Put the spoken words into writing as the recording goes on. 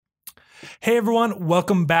Hey everyone,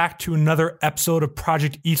 welcome back to another episode of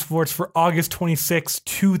Project Esports for August 26,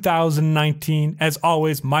 2019. As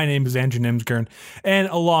always, my name is Andrew Nimsgren, and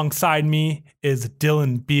alongside me is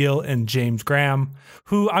Dylan Beal and James Graham,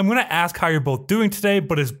 who I'm going to ask how you're both doing today,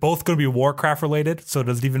 but it's both going to be Warcraft related, so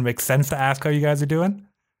does it even make sense to ask how you guys are doing?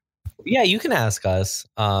 Yeah, you can ask us.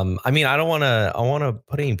 I don't want to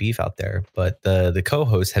put any beef out there, but the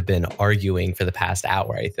co-hosts have been arguing for the past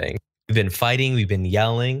hour, I think. We've been fighting, we've been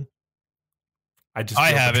yelling.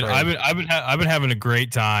 I haven't. I've been having a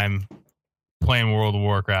great time playing World of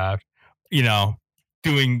Warcraft. You know,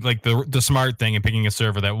 doing like the smart thing and picking a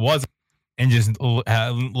server that wasn't, and just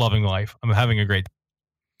loving life. I'm having a great time.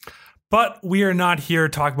 But we are not here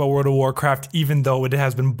to talk about World of Warcraft, even though it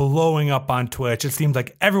has been blowing up on Twitch. It seems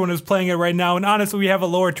like everyone is playing it right now, and honestly, we have a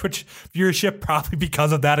lower Twitch viewership probably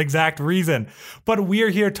because of that exact reason. But we are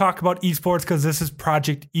here to talk about esports because this is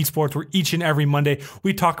Project Esports, where each and every Monday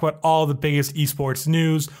we talk about all the biggest esports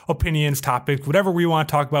news, opinions, topics, whatever we want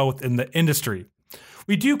to talk about within the industry.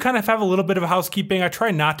 We do kind of have a little bit of housekeeping. I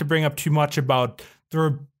try not to bring up too much about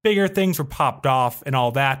the bigger things were popped off and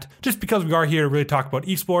all that, just because we are here to really talk about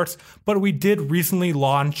esports. But we did recently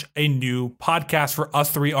launch a new podcast for us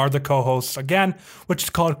three are the co-hosts again, which is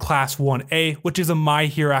called Class 1A, which is a My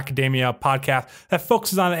Hero Academia podcast that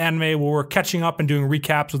focuses on the anime, where we're catching up and doing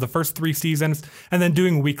recaps of the first 3 seasons and then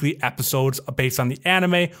doing weekly episodes based on the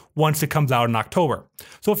anime once it comes out in October.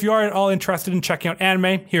 So if you are at all interested in checking out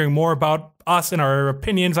anime, hearing more about us and our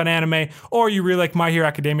opinions on anime, or you really like My Hero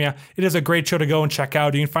Academia, it is a great show to go and check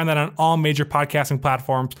out. You can find that on all major podcasting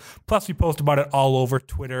platforms. Plus, we post about it all over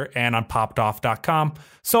Twitter and on popdoff.com.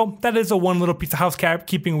 So that is a one little piece of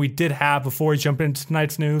housekeeping we did have before we jump into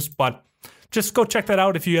tonight's news. But just go check that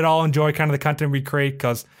out if you at all enjoy kind of the content we create,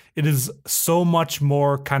 because it is so much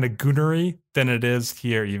more kind of goonery than it is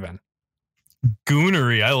here even.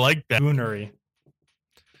 Goonery, I like that. Goonery.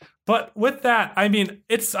 But with that, I mean,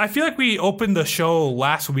 I feel like we opened the show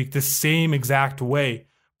last week the same exact way,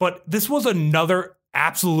 but this was another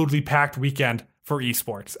absolutely packed weekend for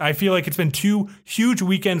esports. I feel like it's been 2 huge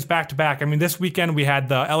weekends back to back. I mean, this weekend we had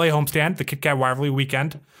the LA homestand, the KitKat rivalry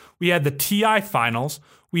weekend. We had the TI finals.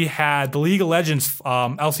 We had the League of Legends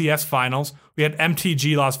LCS finals. We had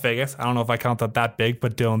MTG Las Vegas. I don't know if I count that big,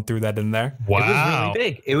 but Dylan threw that in there. Wow. It was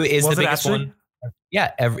really big. It is the biggest one.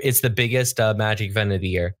 Yeah, it's the biggest Magic event of the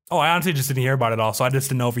year. Oh, I honestly just didn't hear about it all, so I just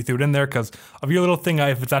didn't know if you threw it in there because of your little thing.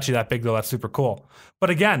 If it's actually that big, though, that's super cool. But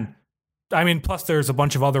again, I mean, plus there's a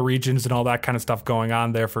bunch of other regions and all that kind of stuff going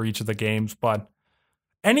on there for each of the games. But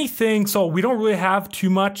anything, so we don't really have too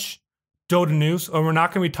much Dota news, and we're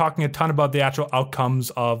not going to be talking a ton about the actual outcomes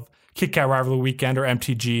of KitKat Rivalry Weekend or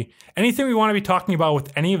MTG. Anything we want to be talking about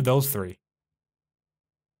with any of those 3?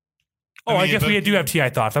 Oh, I guess we do have TI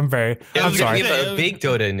thoughts. I'm sorry. Big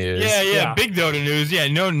Dota news. Yeah, big Dota news. Yeah,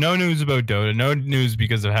 no news about Dota. No news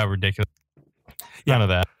because of how ridiculous. None of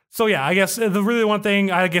that. So yeah, I guess the really one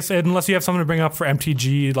thing, I guess, unless you have something to bring up for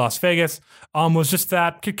MTG Las Vegas, was just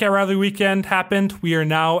that KitKat Rivalry Weekend happened. We are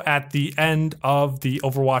now at the end of the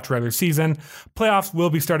Overwatch regular season. Playoffs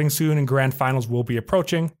will be starting soon and grand finals will be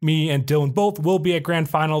approaching. Me and Dylan both will be at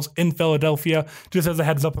grand finals in Philadelphia, just as a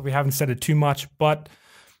heads up if we haven't said it too much, but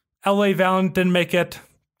LA Valiant didn't make it.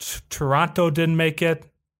 Toronto didn't make it.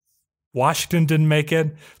 Washington didn't make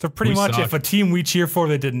it. So pretty much if a team we cheer for,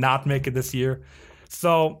 they did not make it this year.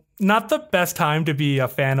 So not the best time to be a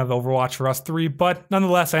fan of Overwatch for us 3, but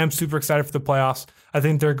nonetheless, I am super excited for the playoffs. I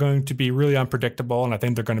think they're going to be really unpredictable, and I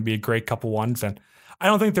think they're going to be a great couple ones. And I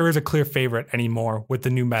don't think there is a clear favorite anymore with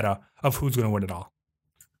the new meta of who's going to win it all.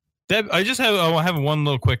 Deb, I have one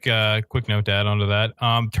little quick note to add onto that.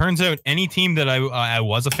 Turns out any team that I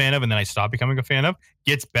was a fan of and then I stopped becoming a fan of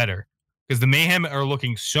gets better because the Mayhem are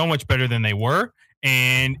looking so much better than they were,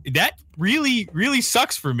 and that really really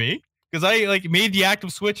sucks for me because I made the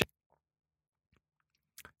active switch.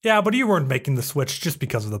 Yeah, but you weren't making the switch just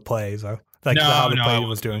because of the plays, how the play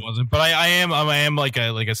was doing. Wasn't. But I am like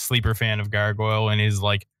a sleeper fan of Gargoyle and his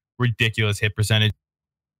ridiculous hit percentage.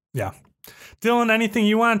 Yeah. Dylan, anything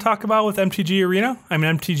you want to talk about with MTG Arena? I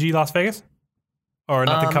mean, MTG Las Vegas? Or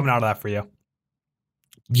nothing coming out of that for you?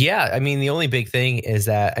 Yeah, I mean, the only big thing is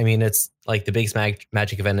that, I mean, it's like the biggest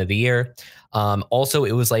Magic event of the year. Also,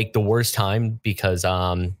 it was like the worst time because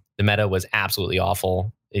the meta was absolutely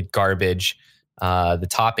awful. Garbage. The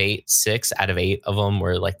top 6 out of 8 of them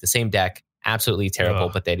were like the same deck. Absolutely terrible,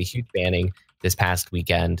 but they had a huge banning this past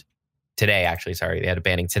weekend. Today, actually, sorry. They had a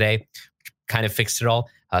banning today, which kind of fixed it all.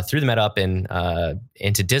 Threw the meta up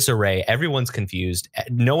into disarray. Everyone's confused.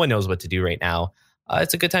 No one knows what to do right now.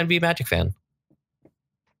 It's a good time to be a Magic fan.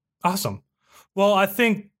 Awesome. Well, I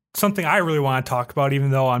think something I really want to talk about,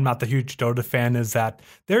 even though I'm not the huge Dota fan, is that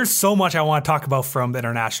there's so much I want to talk about from the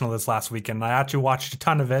International this last weekend. I actually watched a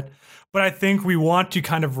ton of it, but I think we want to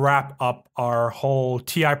kind of wrap up our whole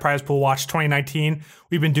TI Prize Pool Watch 2019.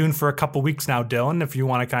 We've been doing for a couple weeks now, Dylan, if you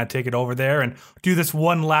want to kind of take it over there and do this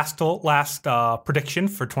one last prediction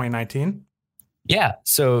for 2019. Yeah,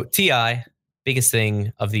 so TI, biggest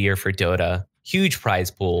thing of the year for Dota, huge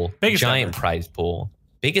prize pool, giant prize pool,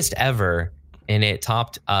 biggest ever. And it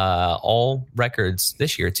topped all records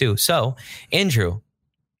this year, too. So, Andrew,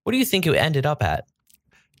 what do you think it ended up at?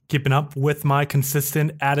 Keeping up with my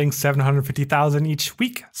consistent adding 750,000 each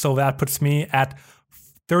week. So that puts me at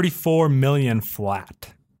 34 million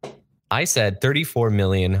flat. I said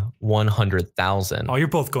 34,100,000. Oh, you're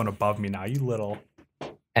both going above me now, you little.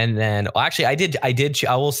 And then, well, actually, I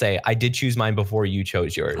will say I did choose mine before you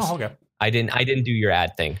chose yours. Oh, okay. I didn't do your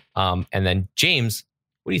ad thing. And then, James,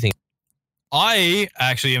 what do you think? I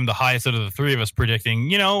actually am the highest out of the three of us predicting,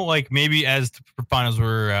 like maybe as the finals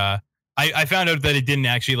were, I found out that it didn't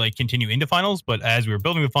actually like continue into finals, but as we were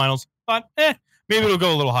building the finals, thought, maybe it'll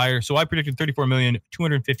go a little higher. So I predicted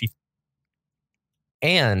 34,250,000.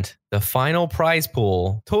 And the final prize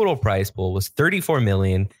pool, total prize pool, was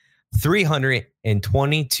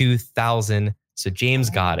 34,322,000. So James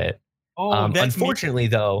got it. Unfortunately,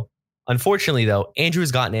 though,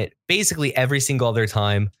 Andrew's gotten it basically every single other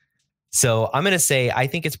time. So I'm going to say I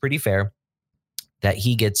think it's pretty fair that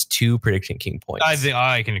he gets 2 prediction king points.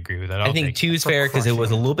 I can agree with that. I think 2 is fair because it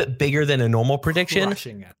was a little bit bigger than a normal prediction.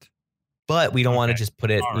 But we don't want to just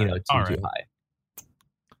put it, too high.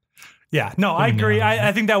 Yeah, no, I agree.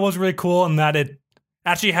 I think that was really cool and that it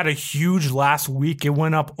actually had a huge last week. It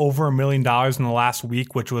went up over $1 million in the last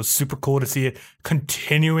week, which was super cool to see it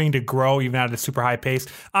continuing to grow even at a super high pace.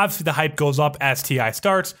 Obviously, the hype goes up as TI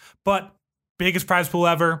starts, but biggest prize pool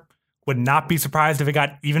ever. Would not be surprised if it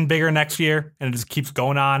got even bigger next year and it just keeps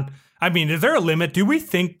going on. I mean, is there a limit? Do we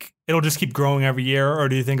think it'll just keep growing every year, or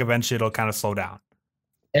do you think eventually it'll kind of slow down?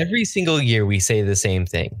 Every single year we say the same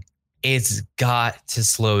thing. It's got to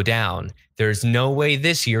slow down. There's no way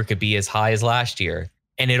this year could be as high as last year.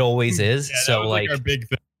 And it always is. Yeah, so like our big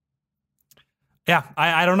thing. Yeah,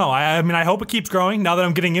 I don't know. I mean, I hope it keeps growing. Now that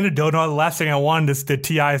I'm getting into Dota, the last thing I wanted is the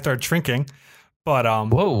TI start shrinking. But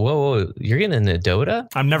whoa! You're getting into Dota?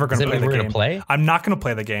 I'm never going to play the game. Gonna play? I'm not going to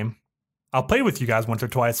play the game. I'll play with you guys once or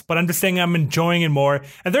twice, but I'm just saying I'm enjoying it more.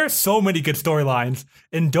 And there are so many good storylines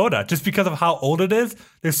in Dota, just because of how old it is.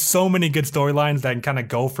 There's so many good storylines that can kind of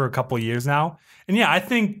go for a couple of years now. And yeah, I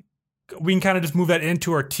think we can kind of just move that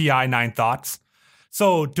into our TI 9 thoughts.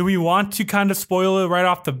 So, do we want to kind of spoil it right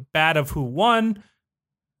off the bat of who won?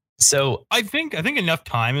 So I think enough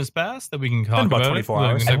time has passed that we can talk about about 24 it.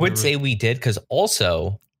 hours. I would say we did, because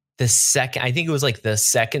also the second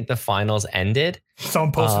the finals ended.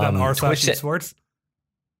 Someone posted on r/esports.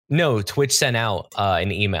 No, Twitch sent out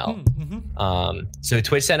an email. Mm-hmm. So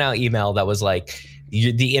Twitch sent out email that was like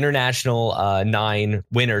the international 9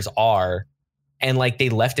 winners are, and like they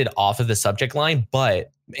left it off of the subject line,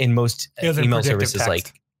 but in most email services text.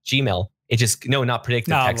 like Gmail, it just not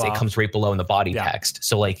predictive text. It comes right below in the body text.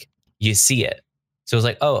 So like you see it. So it's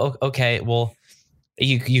like, oh, okay. Well,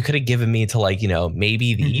 you could have given me to like,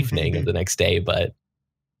 maybe the evening of the next day, but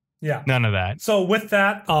yeah, none of that. So with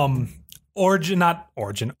that, OG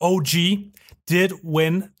did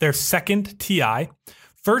win their second TI.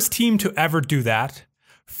 First team to ever do that.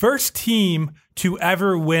 First team to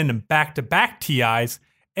ever win back-to-back TIs,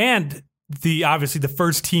 and obviously the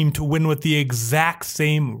first team to win with the exact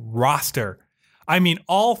same roster. I mean,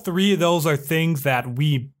 all 3 of those are things that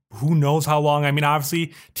who knows how long. I mean,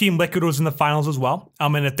 obviously Team Liquid was in the finals as well.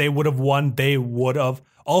 And if they would have won, they would have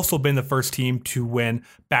also been the first team to win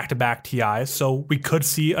back-to-back TIs. So we could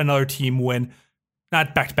see another team win,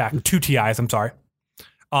 not back-to-back, 2 TIs, I'm sorry.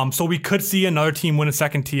 So we could see another team win a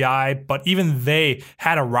second TI, but even they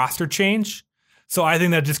had a roster change. So I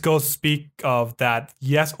think that just goes to speak of that,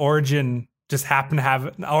 yes, Origin just happened to have,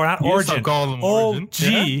 or not Origin,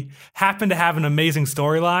 OG happened to have an amazing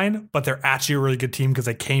storyline, but they're actually a really good team because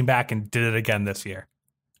they came back and did it again this year.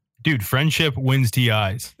 Dude, friendship wins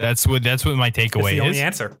TIs. That's what my takeaway is. That's the only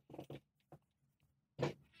answer.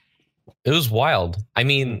 It was wild. I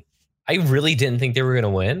mean, I really didn't think they were going to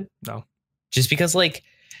win. No. Just because, like,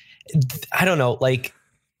 I don't know, like,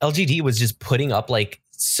 LGD was just putting up, like,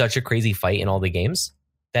 such a crazy fight in all the games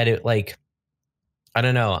that it, like, I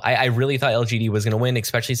don't know. I really thought LGD was going to win,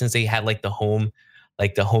 especially since they had, like, the home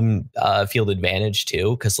field advantage,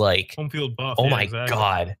 too. Because, like, home field buff. Oh, my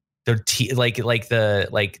God. Their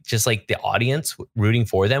the audience rooting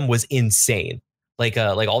for them was insane. Like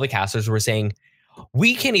all the casters were saying,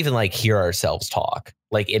 we can't even like hear ourselves talk.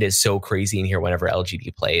 like it is so crazy in here whenever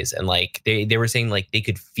LGD plays, and like they were saying like they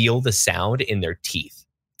could feel the sound in their teeth.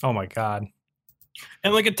 Oh my god.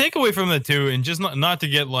 And like a takeaway from that too, and just not to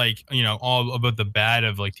get like, you know, all about the bad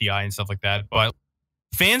of like TI and stuff like that, but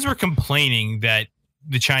fans were complaining that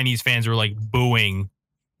the Chinese fans were like booing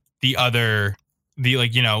booing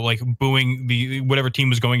the whatever team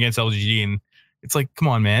was going against LGD, and it's like, come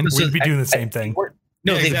on, man. We'd be doing the same thing.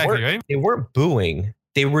 They weren't booing.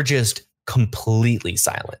 They were just completely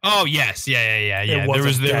silent. Oh yes, yeah. It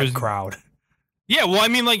was a dead crowd. Yeah, well, I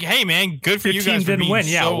mean, like, hey, man, good for Your you team guys. didn't win.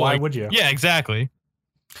 Yeah, so, why like, would you? Yeah, exactly.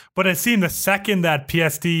 But it seemed the second that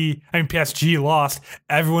PSG lost,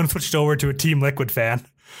 everyone switched over to a Team Liquid fan.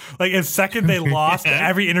 Like, the second they lost,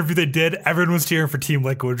 every interview they did, everyone was cheering for Team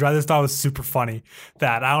Liquid, which I just thought was super funny.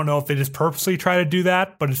 That I don't know if they just purposely try to do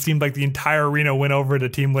that, but it seemed like the entire arena went over to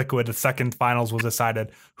Team Liquid. The second finals was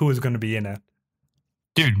decided who was going to be in it.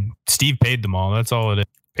 Dude, Steve paid them all. That's all it is.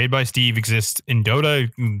 Paid by Steve exists in Dota,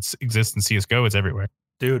 exists in CSGO. It's everywhere.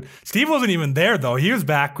 Dude, Steve wasn't even there, though. He was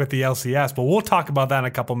back with the LCS, but we'll talk about that in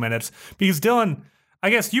a couple minutes. Because, Dylan, I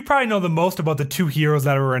guess you probably know the most about the two heroes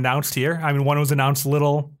that were announced here. I mean, one was announced a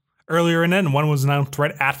little earlier in it, and one was announced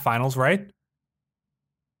right at finals, right?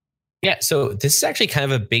 Yeah, so this is actually kind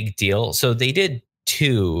of a big deal. So they did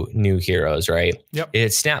 2 new heroes, right? Yep.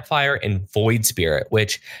 It's Snapfire and Void Spirit,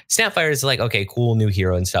 which Snapfire is like, okay, cool, new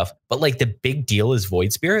hero and stuff. But like the big deal is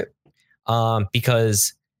Void Spirit,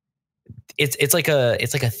 because it's like a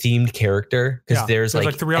themed character, because there's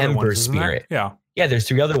like 3 other Ember ones, Spirit. Yeah. Yeah, there's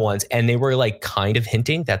 3 other ones, and they were like kind of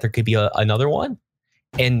hinting that there could be another one.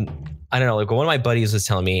 And I don't know, like one of my buddies was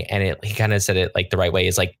telling me, and he kind of said it like the right way,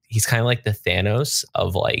 is like he's kind of like the Thanos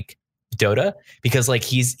of like Dota, because like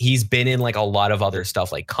he's been in like a lot of other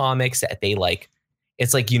stuff, like comics that they like,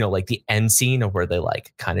 it's like, you know, like the end scene of where they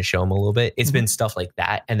like kind of show him a little bit. It's been stuff like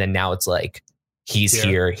that, and then now it's like he's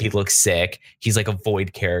here, he looks sick, he's like a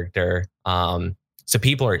Void character. So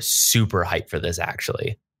people are super hyped for this,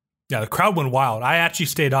 actually. Yeah, the crowd went wild. I actually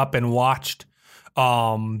stayed up and watched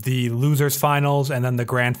the losers finals and then the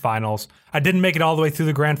grand finals. I didn't make it all the way through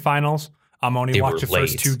the grand finals. Only watched the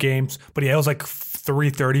first 2 games, but yeah, it was like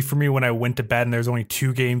 3:30 for me when I went to bed, and there's only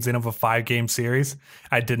 2 games in of a 5-game series.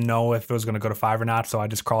 I didn't know if it was going to go to 5 or not, so I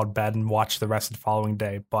just crawled to bed and watched the rest of the following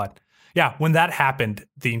day. But yeah, when that happened,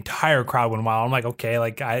 the entire crowd went wild. I'm like, okay,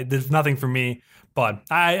 like there's nothing for me, but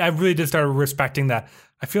I really just started respecting that.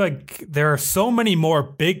 I feel like there are so many more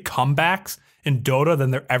big comebacks in Dota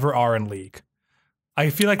than there ever are in League. I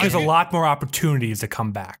feel like there's a lot more opportunities to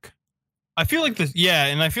come back. I feel like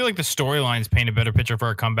and I feel like the storylines paint a better picture for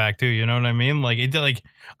a comeback too. You know what I mean? Like I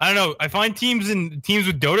don't know. I find teams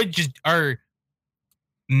with Dota just are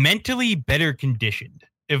mentally better conditioned.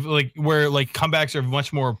 If like where like comebacks are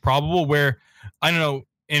much more probable. Where I don't know,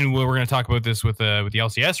 and we're going to talk about this with the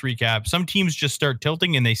LCS recap. Some teams just start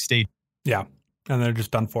tilting and they stay. Yeah, and they're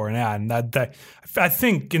just done for. And yeah, and that I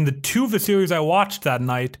think in the 2 of the series I watched that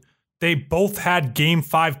night, they both had Game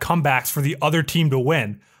 5 comebacks for the other team to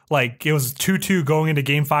win. Like, it was 2-2 going into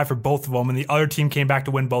Game 5 for both of them, and the other team came back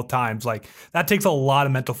to win both times. Like, that takes a lot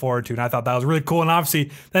of mental fortitude, and I thought that was really cool. And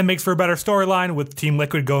obviously, that makes for a better storyline with Team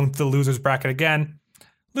Liquid going to the losers bracket again.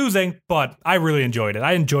 Losing, but I really enjoyed it.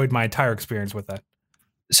 I enjoyed my entire experience with it.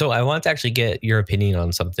 So I want to actually get your opinion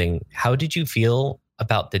on something. How did you feel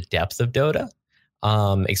about the depth of Dota?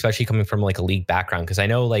 Especially coming from like a League background, because I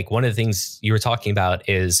know like one of the things you were talking about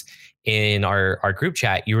is in our group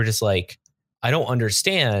chat, you were just like, I don't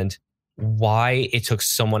understand why it took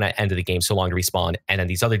someone at the end of the game so long to respawn, and then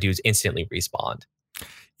these other dudes instantly respawned.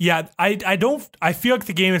 Yeah, I feel like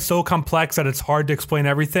the game is so complex that it's hard to explain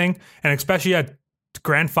everything, and especially at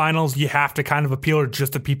grand finals, you have to kind of appeal to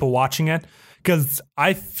just the people watching it, because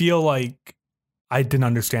I feel like I didn't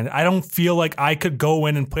understand it. I don't feel like I could go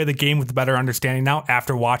in and play the game with a better understanding now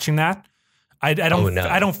after watching that. I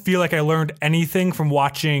don't feel like I learned anything from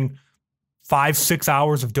watching 5-6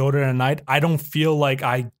 hours of Dota in a night. I don't feel like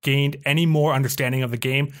I gained any more understanding of the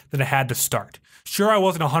game than I had to start. Sure, I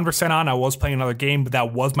wasn't 100% on. I was playing another game, but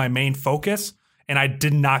that was my main focus, and I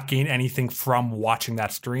did not gain anything from watching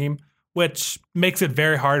that stream, which makes it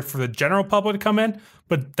very hard for the general public to come in.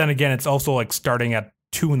 But then again, it's also like starting at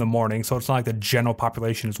 2 a.m, so it's not like the general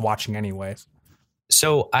population is watching anyways.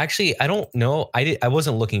 So actually, I don't know. I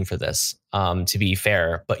wasn't looking for this, to be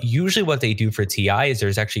fair. But usually what they do for TI is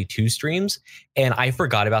there's actually 2 streams. And I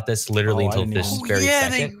forgot about this literally until this very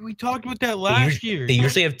second. We talked about that last year. They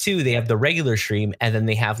usually have 2. They have the regular stream, and then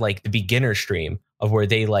they have like the beginner stream of where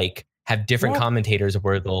they like have different commentators of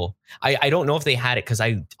where they'll... I don't know if they had it, because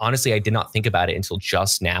I did not think about it until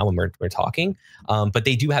just now when we're talking. But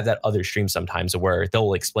they do have that other stream sometimes where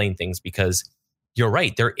they'll explain things, because you're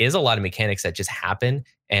right. There is a lot of mechanics that just happen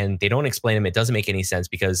and they don't explain them. It doesn't make any sense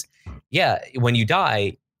because, when you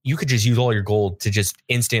die, you could just use all your gold to just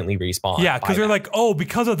instantly respawn. Yeah, because they're like, oh,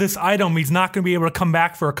 because of this item, he's not going to be able to come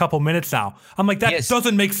back for a couple minutes now. I'm like, that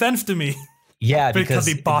doesn't make sense to me. Yeah, because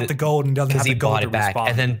he bought the gold and doesn't have the gold to back. respawn.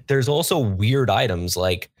 And then there's also weird items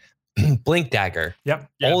like Blink Dagger. Yep.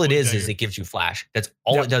 All it is it gives you flash. That's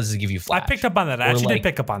all it does is give you flash. I picked up on that. I actually did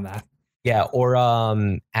pick up on that. Yeah, or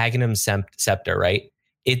Aghanim Scepter, right?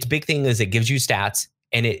 Its big thing is it gives you stats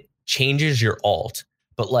and it changes your alt,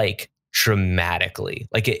 but like dramatically.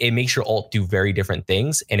 Like it makes your alt do very different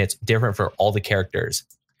things and it's different for all the characters.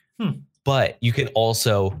 But you can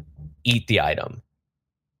also eat the item.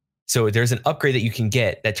 So there's an upgrade that you can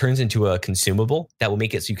get that turns into a consumable that will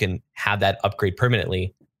make it so you can have that upgrade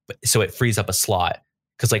permanently. So it frees up a slot.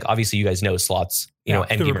 Because like obviously you guys know slots, end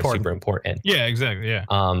game are super important. Yeah, exactly. Yeah.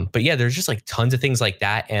 But yeah, there's just like tons of things like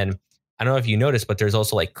that. And I don't know if you noticed, but there's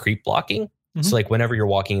also like creep blocking. Mm-hmm. So like whenever you're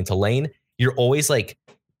walking into lane, you're always like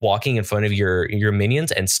walking in front of your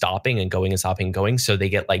minions and stopping and going and stopping and going. So they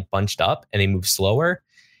get like bunched up and they move slower.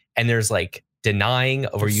 And there's like denying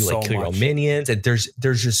where you like kill your own minions. And there's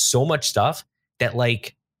just so much stuff that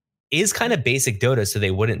like is kind of basic Dota. So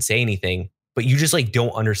they wouldn't say anything, but you just like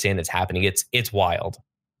don't understand it's happening. It's wild.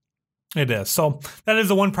 It is. So that is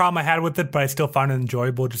the one problem I had with it, but I still found it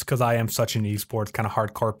enjoyable just because I am such an esports kind of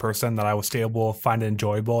hardcore person that I was still able to find it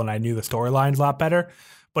enjoyable and I knew the storylines a lot better.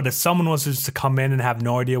 But if someone was just to come in and have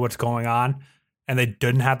no idea what's going on and they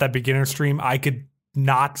didn't have that beginner stream, I could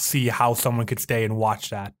not see how someone could stay and watch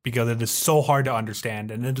that because it is so hard to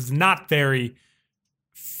understand and it is not very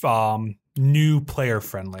new player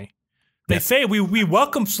friendly. They say we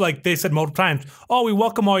welcome, like they said multiple times, we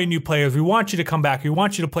welcome all you new players. We want you to come back. We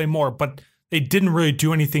want you to play more. But they didn't really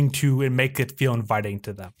do anything to make it feel inviting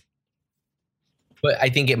to them. But I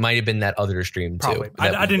think it might have been that other stream too. Probably.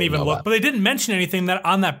 I didn't even look. But they didn't mention anything that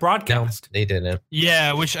on that broadcast. No, they didn't.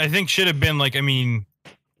 Yeah, which I think should have been like, I mean,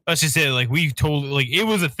 let's just say like we told, like it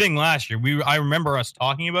was a thing last year. I remember us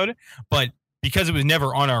talking about it. But because it was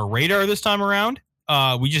never on our radar this time around,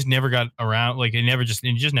 we just never got around. Like it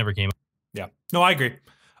just never came up. Yeah. No, I agree.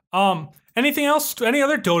 Anything else? Any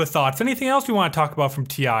other Dota thoughts? Anything else we want to talk about from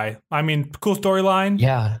TI? I mean, cool storyline.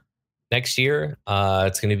 Yeah. Next year,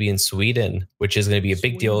 it's going to be in Sweden, which is going to be a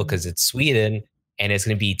big deal because it's Sweden and it's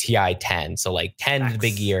going to be TI 10. So like 10 is a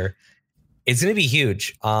big year. It's going to be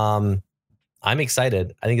huge. I'm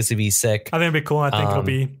excited. I think it's going to be sick. I think it'll be cool. I think it'll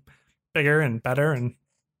be bigger and better and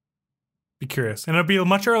be curious. And it'll be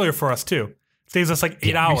much earlier for us too. Saves us like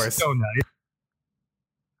 8 hours. So nice.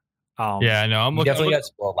 Yeah, no, I'm definitely got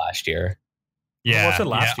spoiled last year. Yeah, what was it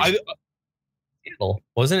last year? Seattle.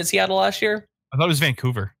 Wasn't it Seattle last year? I thought it was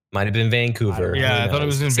Vancouver. Might have been Vancouver. I thought it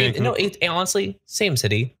was in Vancouver. No, honestly, same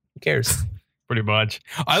city. Who cares? Pretty much.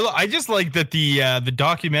 I just like that the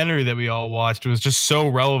documentary that we all watched was just so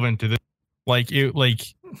relevant to this. It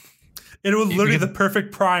was literally the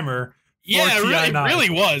perfect primer. Yeah, it really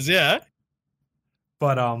was. Yeah.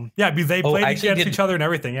 But because they played against each other and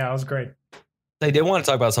everything. Yeah, it was great. I did want to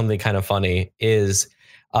talk about something kind of funny is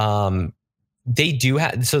they do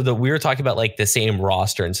have, we were talking about like the same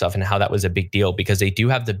roster and stuff and how that was a big deal because they do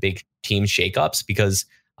have the big team shakeups because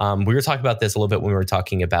we were talking about this a little bit when we were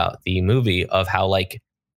talking about the movie of how like,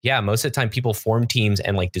 most of the time people form teams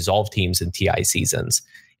and like dissolve teams in TI seasons.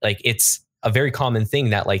 Like it's a very common thing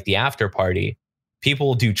that like the after party,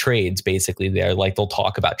 people do trades basically there. Like they'll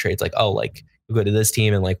talk about trades like, we'll go to this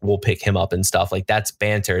team and like we'll pick him up and stuff. Like that's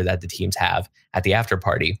banter that the teams have at the after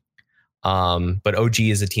party. But OG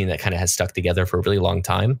is a team that kind of has stuck together for a really long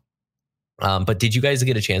time. But did you guys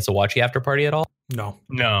get a chance to watch the after party at all? No.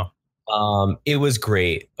 It was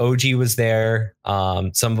great. OG was there.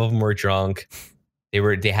 Some of them were drunk.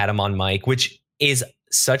 They had him on mic, which is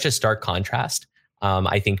such a stark contrast.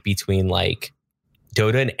 I think between like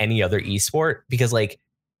Dota and any other esport, because like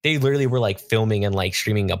they literally were like filming and like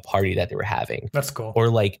streaming a party that they were having. That's cool. Or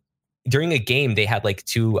like during a game, they had like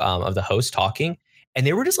two of the hosts talking and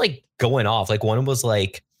they were just like going off. Like one was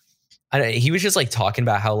like, he was just like talking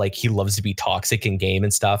about how like he loves to be toxic in game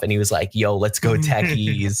and stuff. And he was like, yo, let's go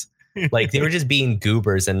techies. Like they were just being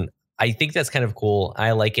goobers. And I think that's kind of cool.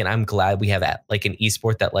 I like it. I'm glad we have like an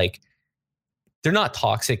esport that like, they're not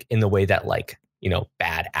toxic in the way that like,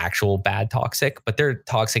 actual bad toxic, but they're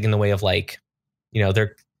toxic in the way of like,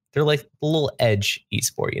 they're like a little edge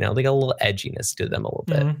esport, they got a little edginess to them a little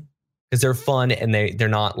bit because they're fun and they're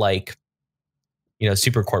not like,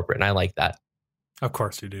 super corporate. And I like that. Of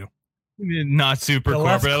course you do. Not super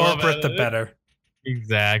corporate. The less corporate, the better.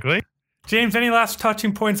 Exactly. James, any last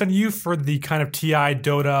touching points on you for the kind of TI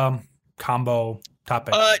Dota combo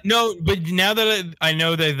topic. No, but now that I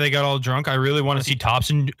know that they got all drunk, I really want to see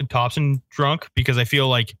Thompson drunk, because I feel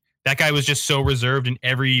like that guy was just so reserved in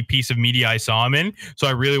every piece of media I saw him in. So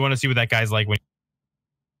I really want to see what that guy's like.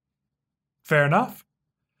 Fair enough.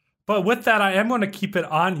 But with that, I am going to keep it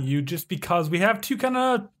on you just because we have two kind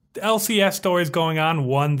of LCS stories going on.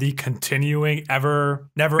 One, the continuing,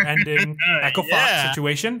 never-ending Echo Fox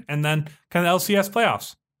situation, and then kind of LCS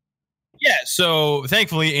playoffs. Yeah, so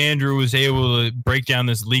thankfully Andrew was able to break down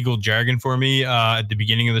this legal jargon for me at the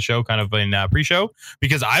beginning of the show, kind of in pre-show,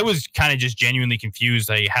 because I was kind of just genuinely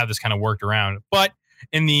confused how this kind of worked around. But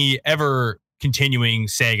in the ever-continuing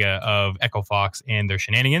saga of Echo Fox and their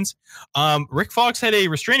shenanigans, Rick Fox had a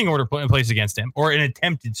restraining order placed against him, or an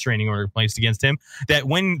attempted restraining order placed against him, that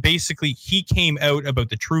when basically he came out about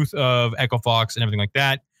the truth of Echo Fox and everything like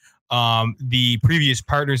that, the previous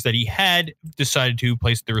partners that he had decided to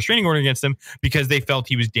place the restraining order against him because they felt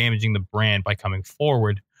he was damaging the brand by coming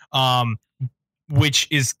forward, which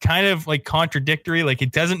is kind of like contradictory. Like,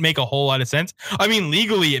 it doesn't make a whole lot of sense. I mean,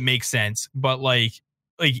 legally it makes sense, but like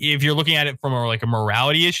if you're looking at it from a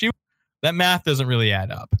morality issue, that math doesn't really add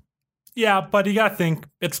up. Yeah, but you got to think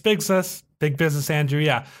it's big business, Andrew.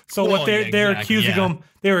 Yeah. So what they're accusing him,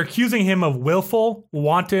 they were accusing him of willful,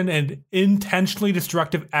 wanton, and intentionally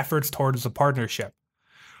destructive efforts towards a partnership,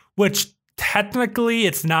 which technically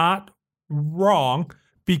it's not wrong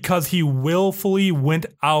because he willfully went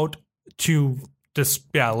out to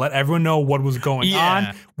just let everyone know what was going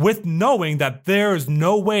on, with knowing that there is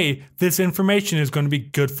no way this information is going to be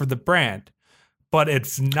good for the brand. But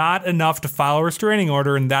it's not enough to file a restraining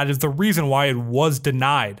order, and that is the reason why it was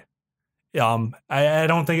denied. I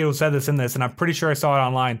don't think it was said in this, and I'm pretty sure I saw it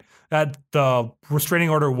online, that the restraining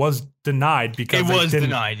order was denied because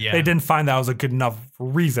they didn't find that was a good enough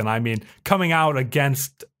reason. I mean, coming out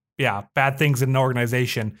against bad things in an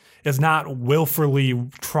organization is not willfully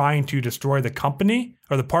trying to destroy the company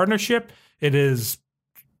or the partnership. It is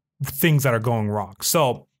things that are going wrong.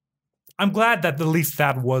 So I'm glad that at least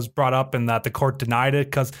that was brought up and that the court denied it,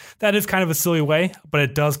 because that is kind of a silly way, but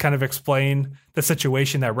it does kind of explain the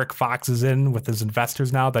situation that Rick Fox is in with his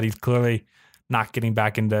investors now, that he's clearly not getting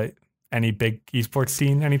back into any big esports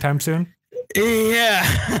scene anytime soon. Yeah,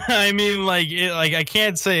 I mean, I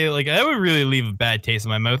can't say, that would really leave a bad taste in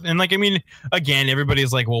my mouth. And I mean, again,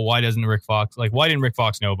 everybody's like, well, why didn't Rick Fox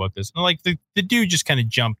know about this? And the dude just kind of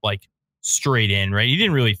jumped straight in, right? He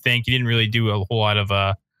didn't really think, he didn't really do a whole lot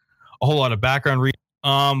of background reading.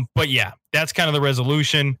 But yeah, that's kind of the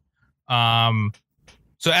resolution.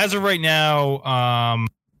 So as of right now,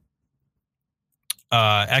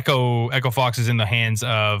 Echo Fox is in the hands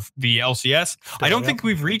of the LCS. I don't think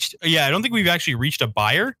we've actually reached a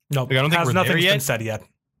buyer. No, I don't think nothing's been said yet.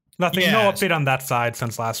 Nothing, no update on that side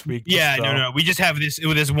since last week. Yeah, no. We just have this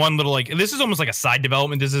one little this is almost like a side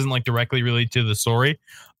development. This isn't directly related to the story.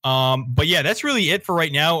 But yeah, that's really it for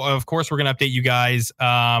right now. Of course, we're gonna update you guys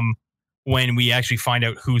when we actually find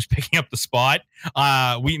out who's picking up the spot.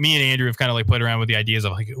 Me and Andrew have kind of played around with the ideas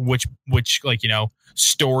of which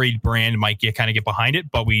storied brand might get behind it,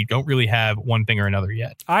 but we don't really have one thing or another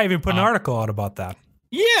yet. I even put an article out about that.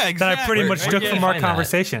 Yeah, exactly. That I pretty much took from our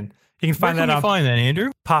conversation. You can find that on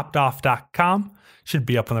Andrew? Popped.off.com. Should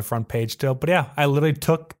be up on the front page still. But yeah, I literally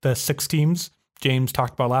took the 6 teams James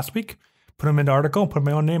talked about last week, put them in the article, and put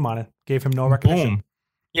my own name on it. Gave him no recognition. Boom.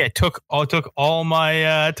 Yeah, took all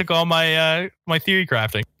my my theory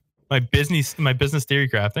crafting, my business theory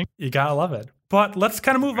crafting. You gotta love it. But let's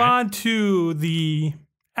kind of move on to the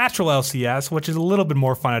actual LCS, which is a little bit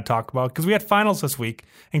more fun to talk about because we had finals this week,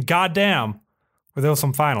 and goddamn, were there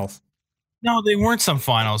some finals? No, they weren't some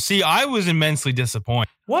finals. See, I was immensely disappointed.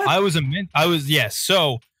 What? Yes.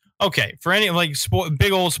 So, okay, for any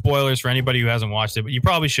big old spoilers for anybody who hasn't watched it, but you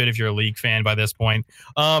probably should if you're a League fan by this point.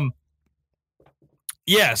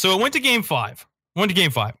 Yeah, so it went to game 5.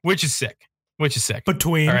 Which is sick.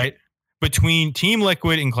 Between Team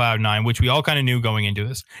Liquid and Cloud9, which we all kind of knew going into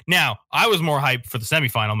this. Now, I was more hyped for the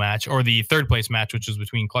semifinal match, or the third place match, which was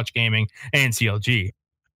between Clutch Gaming and CLG.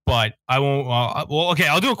 But I won't. Okay,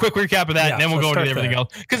 I'll do a quick recap of that, and then we'll go into everything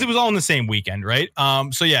else, because it was all in the same weekend, right?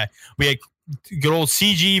 So yeah, we had good old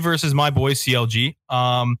CG versus my boys CLG.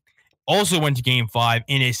 Also went to game 5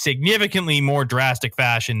 in a significantly more drastic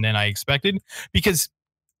fashion than I expected, because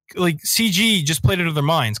CG just played it out of their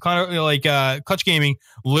minds. Kind of Clutch Gaming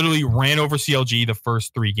literally ran over CLG the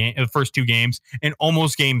first 2 games, and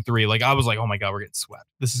almost game 3. I was like, oh my god, we're getting swept.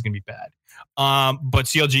 This is gonna be bad. But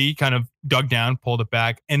CLG kind of dug down, pulled it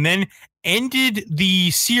back, and then ended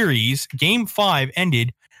the series. Game 5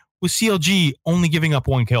 ended with CLG only giving up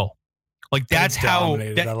 1 kill. Like that's They how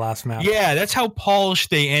dominated that last map. yeah, that's how polished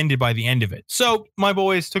they ended by the end of it. So my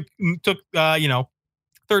boys took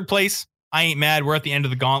third place. I ain't mad. We're at the end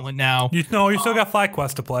of the gauntlet now. You still got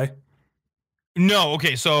FlyQuest to play. No,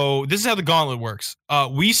 okay. So this is how the gauntlet works.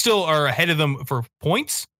 We still are ahead of them for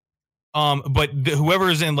points. But whoever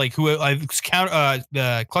is in like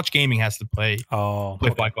the Clutch Gaming has to play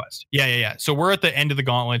FlyQuest. Yeah. So we're at the end of the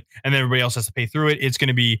gauntlet, and then everybody else has to pay through it. It's going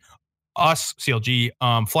to be us, CLG,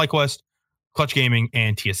 FlyQuest, Clutch Gaming,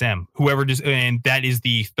 and TSM. And that is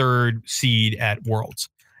the third seed at Worlds.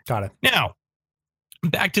 Got it. Now,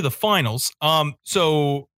 back to the finals.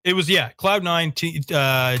 So it was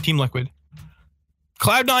Cloud9, Team Liquid.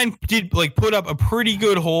 Cloud9 did like put up a pretty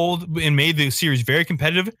good hold and made the series very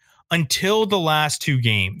competitive until the last two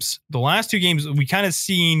games. The last two games, we kind of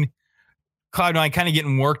seen Cloud9 kind of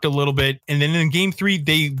getting worked a little bit. And then in game 3,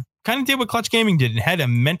 they kind of did what Clutch Gaming did and had a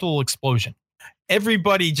mental explosion.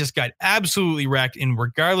 Everybody just got absolutely wrecked. And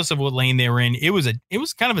regardless of what lane they were in, it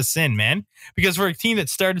was kind of a sin, man. Because for a team that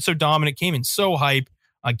started so dominant, came in so hype,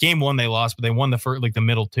 game 1 they lost, but they won the first, like the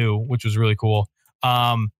middle 2, which was really cool.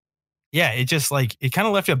 Yeah, it just like it kind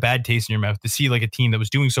of left you a bad taste in your mouth to see like a team that was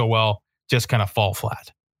doing so well just kind of fall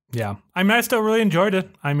flat. Yeah, I mean, I still really enjoyed it.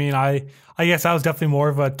 I mean, I guess I was definitely more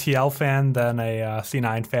of a TL fan than a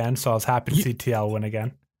C9 fan, so I was happy to see TL win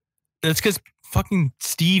again. That's because fucking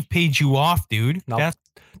Steve paid you off, dude. Nope.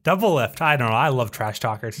 Doublelift. I don't know. I love trash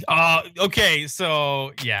talkers. Okay,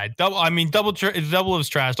 so yeah, Doublelift's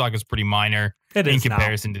trash talk is pretty minor in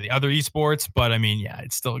comparison to the other esports, but I mean, yeah,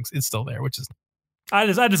 it's still there, which is. I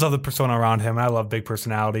just love the persona around him. I love big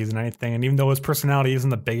personalities and anything. And even though his personality isn't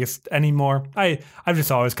the biggest anymore, I've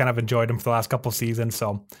just always kind of enjoyed him for the last couple of seasons.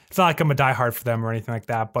 So it's not like I'm a diehard for them or anything like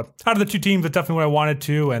that. But out of the two teams, it's definitely what I wanted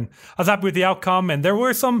to. And I was happy with the outcome. And there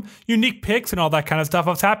were some unique picks and all that kind of stuff.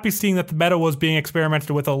 I was happy seeing that the meta was being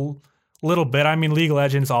experimented with a little bit. I mean, League of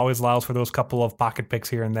Legends always allows for those couple of pocket picks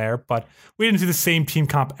here and there. But we didn't see the same team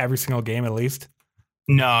comp every single game, at least.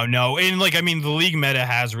 No. And like, I mean, the league meta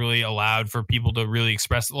has really allowed for people to really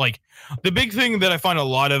express like the big thing that I find a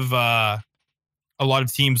lot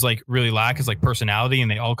of teams like really lack is like personality,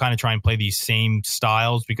 and they all kind of try and play these same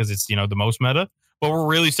styles because it's, the most meta, but we're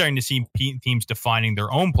really starting to see teams defining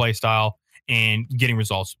their own play style and getting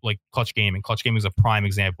results like Clutch Gaming. Clutch Gaming is a prime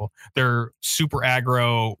example. They're super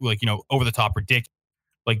aggro, like, over the top ridiculous.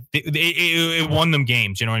 Like it won them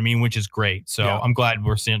games, you know what I mean? Which is great. So yeah. I'm glad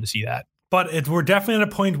we're starting to see that. But we're definitely at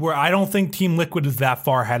a point where I don't think Team Liquid is that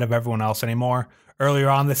far ahead of everyone else anymore. Earlier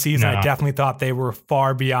on this season, I definitely thought they were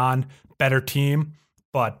far beyond better team.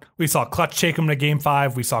 But we saw Clutch take them to Game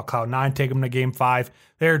 5. We saw Cloud9 take them to Game 5.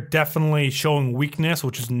 They're definitely showing weakness,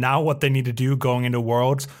 which is now what they need to do going into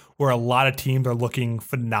Worlds, where a lot of teams are looking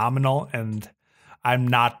phenomenal. And I'm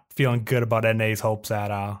not feeling good about NA's hopes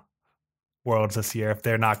at Worlds this year if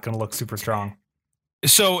they're not going to look super strong.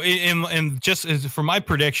 So, and just as for my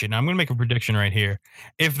prediction, I'm going to make a prediction right here.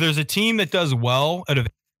 If there's a team that does well,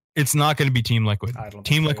 it's not going to be Team Liquid.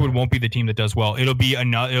 Team Liquid won't be the team that does well. It'll be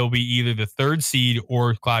either the third seed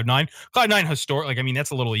or Cloud9. Cloud9 that's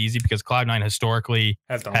a little easy because Cloud9 historically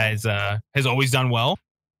has always done well.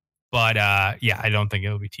 But I don't think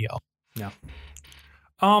it'll be TL. No.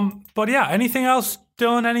 But yeah, anything else,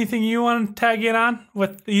 Dylan? Anything you want to tag in on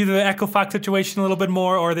with either the Echo Fox situation a little bit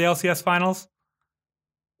more or the LCS finals?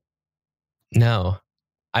 No,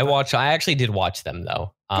 I actually did watch them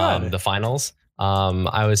though. The finals.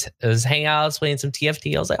 I was hanging out, I was playing some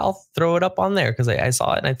TFT. I was like, I'll throw it up on there because I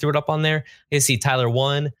saw it and I threw it up on there. You see Tyler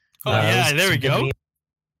won. There we go.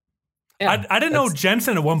 Yeah, I didn't know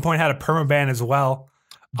Jensen at one point had a permaban as well.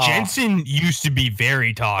 Jensen used to be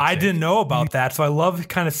very toxic. I didn't know about that, so I love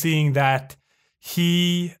kind of seeing that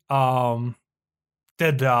he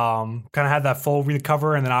did kind of had that full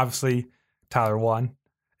recover, and then obviously Tyler won.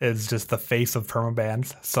 Is just the face of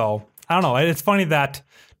permabans. So I don't know. It's funny that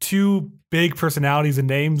two big personalities and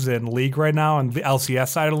names in League right now, and the LCS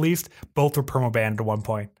side at least, both were permabanned at one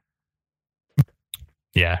point.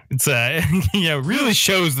 Yeah, it's really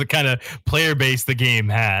shows the kind of player base the game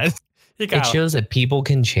has. It shows that people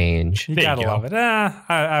can change. You gotta love it.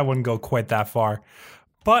 I wouldn't go quite that far,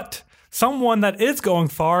 but someone that is going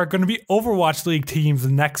far going to be Overwatch League teams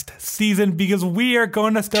next season because we are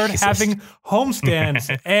going to start having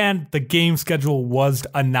homestands and the game schedule was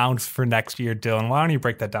announced for next year. Dylan, why don't you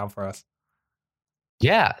break that down for us?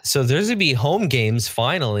 Yeah, so there's going to be home games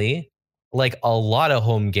finally, like a lot of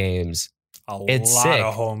home games. It's lot sick.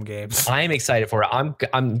 Of home games. I'm excited for it. I'm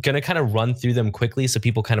going to kind of run through them quickly so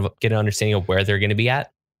people kind of get an understanding of where they're going to be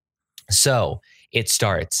at. So it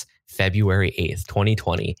starts February 8th,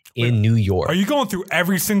 2020 in New York. Are you going through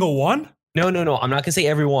every single one? No. I'm not gonna say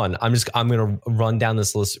everyone. I'm gonna run down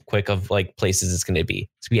this list quick of like places it's gonna be.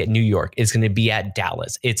 It's gonna be at New York. It's gonna be at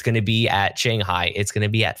Dallas. It's gonna be at Shanghai. It's gonna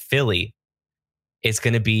be at Philly. It's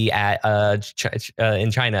gonna be at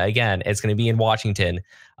in China again. It's gonna be in Washington.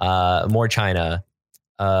 More China.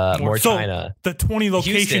 More So China. the 20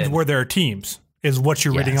 locations Houston. where there are teams is what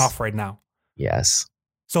you're reading Yes. off right now. Yes.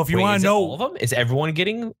 So if you Wait, want is to it know, all of them? Is everyone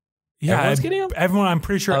getting? yeah, everyone's getting them? everyone, I'm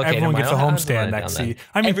pretty sure Okay, everyone never gets a mind. I'll homestand write it next down then. season.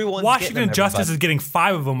 I mean, Everyone's Washington getting them, Justice everybody. is getting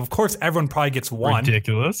 5 of them. Of course, everyone probably gets one.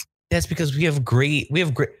 Ridiculous. That's because we have great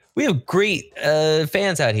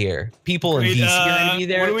fans out here. People in DC are gonna be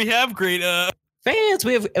there. What do we have? Great. Fans.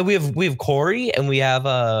 We have Corey and we have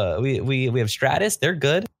we have Stratus. They're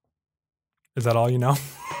good. Is that all you know?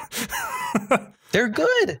 They're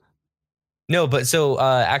good. No, but so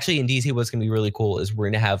actually in DC, what's gonna be really cool is we're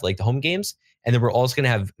gonna have like the home games, and then we're also gonna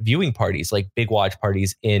have viewing parties, like big watch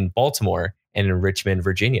parties in Baltimore and in Richmond,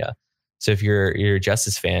 Virginia. So if you're a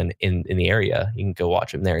Justice fan in the area, you can go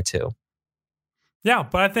watch them there too. Yeah,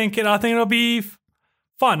 but I think it'll be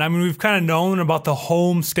fun. I mean, we've kind of known about the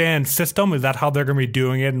homestand system. Is that how they're going to be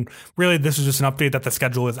doing it? And really, this is just an update that the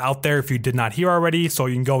schedule is out there if you did not hear already. So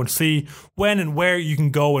you can go and see when and where you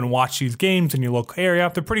can go and watch these games in your local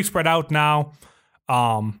area. They're pretty spread out now.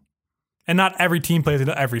 And not every team plays in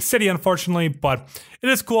every city, unfortunately, but it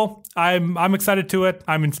is cool. I'm excited to it.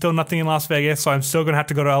 I mean, still nothing in Las Vegas, so I'm still going to have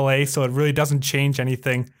to go to LA. So it really doesn't change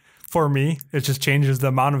anything for me. It just changes the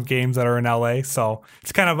amount of games that are in LA. So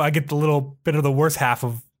it's kind of, I get the little bit of the worst half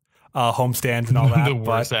of homestands and all that. The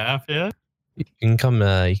worst but half. Yeah. You can come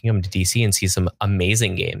to DC and see some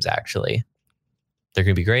amazing games. Actually, they're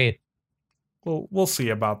gonna be great. we'll see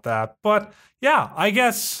about that. But yeah, I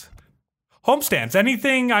guess homestands,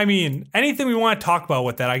 anything we want to talk about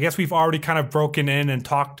with that. I guess we've already kind of broken in and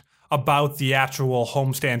talked about the actual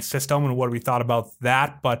homestand system and what we thought about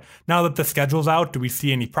that. But now that the schedule's out, do we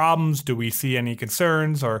see any problems? Do we see any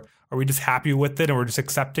concerns? Or are we just happy with it and we're just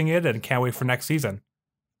accepting it and can't wait for next season?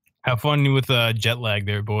 Have fun with jet lag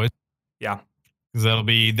there, boys. Yeah. Because that'll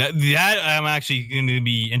be that I'm actually going to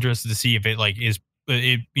be interested to see if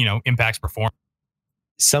it impacts performance.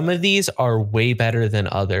 Some of these are way better than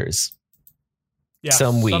others. Yeah,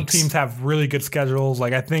 Some weeks. teams have really good schedules.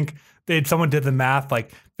 Like I think someone did the math.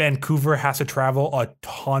 Like Vancouver has to travel a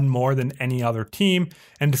ton more than any other team,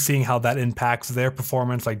 and just seeing how that impacts their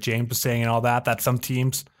performance, like James was saying, and all that. That some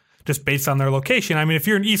teams just based on their location. I mean, if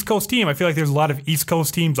you're an East Coast team, I feel like there's a lot of East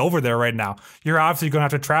Coast teams over there right now. You're obviously going to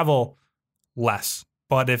have to travel less,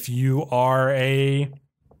 but if you are a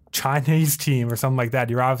Chinese team or something like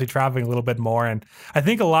that, you're obviously traveling a little bit more. And I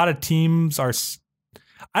think a lot of teams are.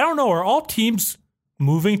 I don't know. Are all teams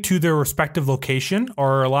moving to their respective location,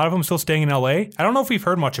 or are a lot of them still staying in LA? I don't know if we've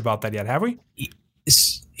heard much about that yet, have we?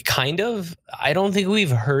 Kind of. I don't think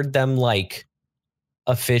we've heard them like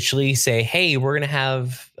officially say, hey, we're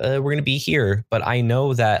gonna be here. But I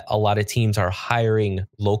know that a lot of teams are hiring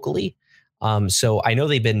locally. So I know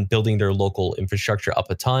they've been building their local infrastructure up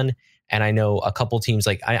a ton. And I know a couple teams,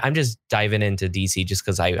 like I'm just diving into DC just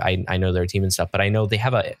because I know their team and stuff, but I know they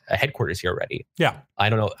have a headquarters here already. Yeah. I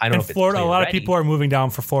don't know. I don't know if Florida, it's a lot ready. of people are moving down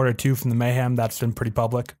for Florida too from the Mayhem. That's been pretty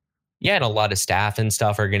public. Yeah, and a lot of staff and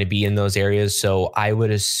stuff are going to be in those areas. So I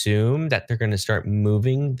would assume that they're going to start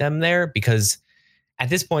moving them there because at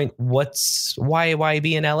this point, why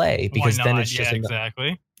be in LA? Because then it's just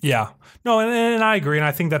exactly. Yeah. No, and I agree. And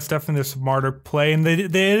I think that's definitely the smarter play. And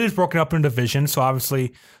it is broken up in divisions. So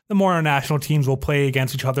obviously the more national teams will play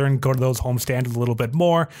against each other and go to those homestands a little bit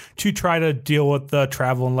more to try to deal with the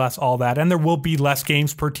travel and less all that. And there will be less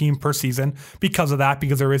games per team per season because of that,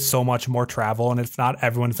 because there is so much more travel and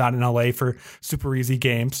everyone's not in LA for super easy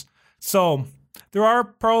games. So there are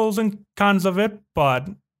pros and cons of it, but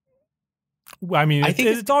I mean,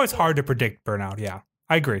 it's always hard to predict burnout. Yeah.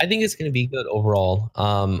 I agree. I think it's going to be good overall.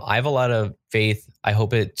 I have a lot of faith. I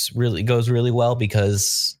hope it really goes really well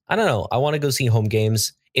because I don't know. I want to go see home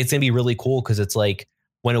games. It's going to be really cool because it's like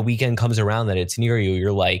when a weekend comes around that it's near you,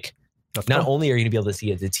 you're like, not only are you going to be able to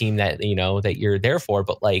see the team that that you're there for,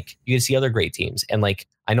 but like you can see other great teams. And like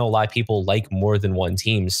I know a lot of people like more than one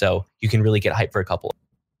team, so you can really get hyped for a couple.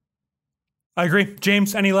 I agree.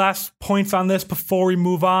 James, any last points on this before we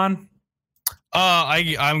move on?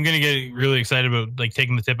 I'm gonna get really excited about like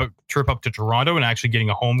taking the trip up to Toronto and actually getting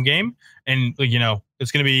a home game, and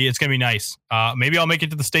it's gonna be nice. Maybe I'll make it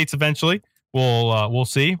to the States eventually. We'll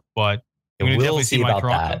see, but I'm gonna definitely see my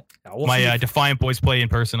Toronto, my Defiant Boys play in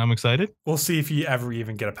person. I'm excited. We'll see if you ever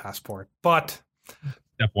even get a passport. But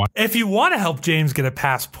Step one. If you want to help James get a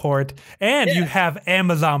passport and you have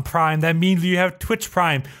Amazon Prime, that means you have Twitch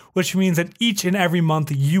Prime. which means that each and every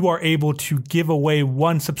month you are able to give away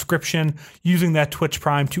one subscription using that Twitch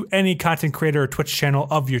Prime to any content creator or Twitch channel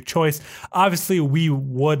of your choice. Obviously, we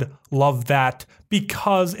would love that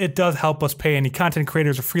because it does help us pay any content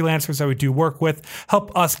creators or freelancers that we do work with,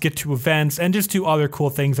 help us get to events, and just do other cool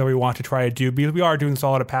things that we want to try to do because we are doing this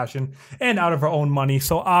all out of passion and out of our own money.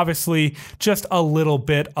 So obviously, just a little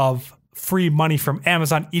bit of free money from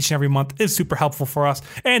Amazon each and every month is super helpful for us.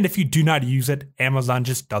 And if you do not use it, Amazon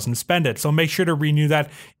just doesn't spend it. So make sure to renew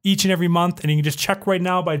that each and every month. And you can just check right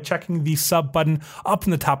now by checking the sub button up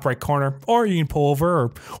in the top right corner, or you can pull over or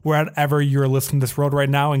wherever you're listening to this road right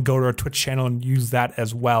now and go to our Twitch channel and use that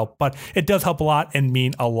as well. But it does help a lot and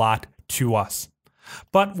mean a lot to us.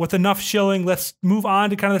 But with enough shilling, let's move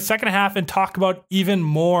on to kind of the second half and talk about even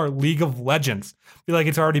more League of Legends. I feel like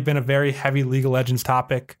it's already been a very heavy League of Legends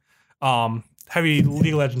topic. Heavy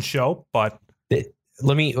League of Legends show, but can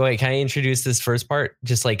I introduce this first part?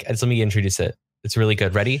 Just let me introduce it. It's really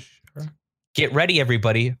good. Ready? Sure. Get ready,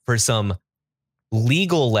 everybody, for some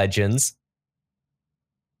Legal Legends.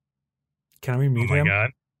 Can we meet him? God.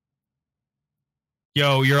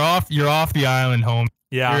 Yo, you're off the island, home.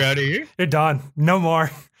 Yeah. You're out of here? You're done. No more.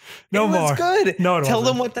 No more. It was good. No, Tell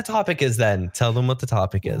them what the topic is then. Tell them what the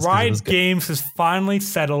topic is. Riot Games has finally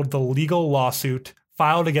settled the legal lawsuit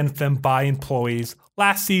filed against them by employees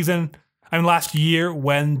last year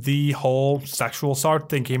when the whole sexual assault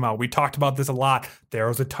thing came out. We talked about this a lot. There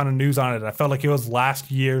was a ton of news on it. I felt like it was last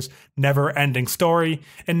year's never-ending story,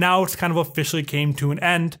 and now it's kind of officially came to an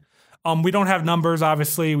end. We don't have numbers,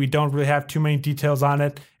 obviously. We don't really have too many details on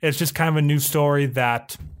it. It's just kind of a news story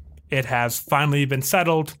that it has finally been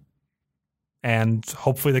settled, and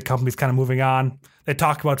hopefully the company's kind of moving on. They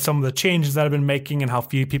talk about some of the changes that have been making and how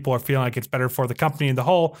few people are feeling like it's better for the company in the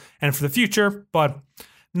whole and for the future, but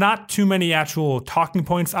not too many actual talking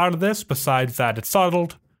points out of this besides that it's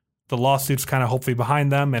settled. The lawsuit's kind of hopefully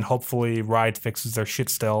behind them, and hopefully Riot fixes their shit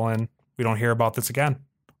still and we don't hear about this again.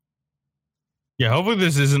 Yeah, hopefully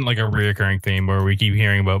this isn't like a reoccurring theme where we keep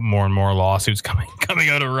hearing about more and more lawsuits coming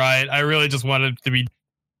out of Riot. I really just want it to be.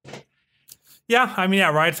 Yeah,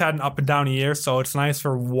 Riot's had an up and down year, so it's nice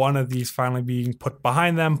for one of these finally being put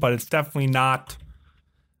behind them, but it's definitely not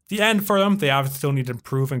the end for them. They obviously still need to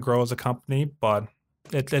improve and grow as a company, but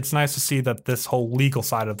it's nice to see that this whole legal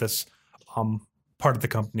side of this part of the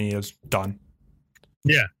company is done.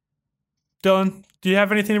 Yeah. Dylan, do you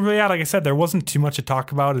have anything to really add? Like I said, there wasn't too much to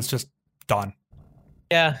talk about. It's just done.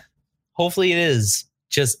 Yeah, hopefully it is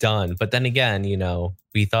just done. But then again,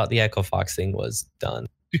 we thought the Echo Fox thing was done.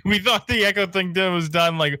 We thought the Echo thing was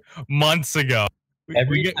done like months ago.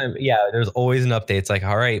 Every time, there's always an update. It's like,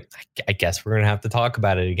 all right, I guess we're going to have to talk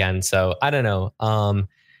about it again. So I don't know.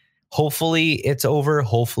 Hopefully it's over.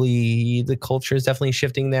 Hopefully the culture is definitely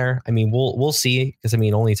shifting there. We'll see, because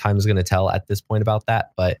only time is going to tell at this point about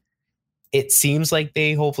that. But it seems like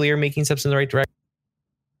they hopefully are making steps in the right direction.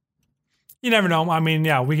 You never know.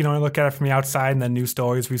 We can only look at it from the outside and the news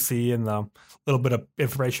stories we see and the little bit of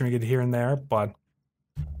information we get here and there, but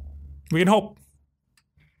we can hope.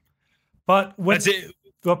 But that's it.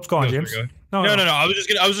 Oops, go on, James. No. I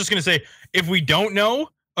was just gonna say, if we don't know,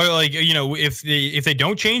 or if they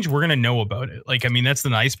don't change, we're gonna know about it. That's the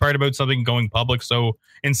nice part about something going public so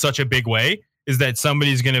in such a big way, is that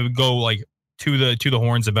somebody's gonna go to the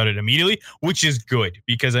horns about it immediately, which is good,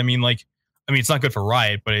 because it's not good for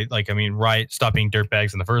Riot, but Riot stopped being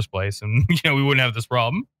dirtbags in the first place, and we wouldn't have this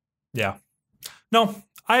problem. Yeah. No,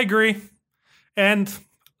 I agree. And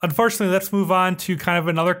unfortunately, let's move on to kind of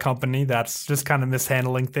another company that's just kind of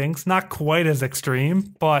mishandling things. Not quite as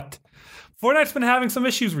extreme, but Fortnite's been having some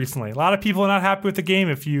issues recently. A lot of people are not happy with the game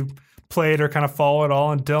if you play it or kind of follow it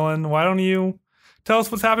all. And Dylan, why don't you tell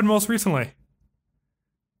us what's happened most recently?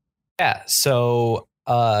 Yeah, so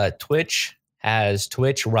Twitch has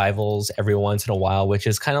Twitch Rivals every once in a while, which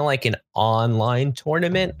is kind of like an online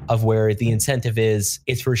tournament of where the incentive is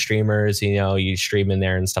it's for streamers, you stream in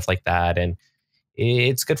there and stuff like that. And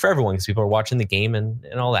it's good for everyone because people are watching the game and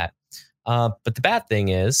all that. But the bad thing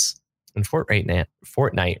is, in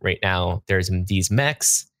Fortnite right now, there's these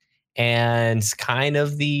mechs, and kind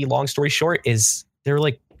of the long story short is they're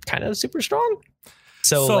kind of super strong.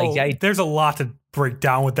 So there's a lot to break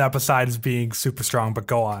down with that besides being super strong, but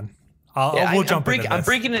go on. We'll jump into this. I'm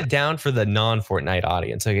breaking it down for the non-Fortnite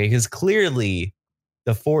audience, okay? Because clearly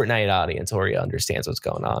the Fortnite audience already understands what's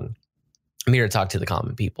going on. I'm here to talk to the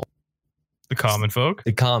common people. The common folk?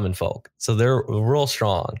 The common folk. So they're real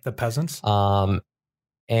strong. The peasants? And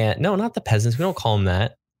no, not the peasants. We don't call them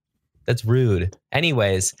that. That's rude.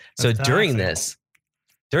 Anyways, so during this,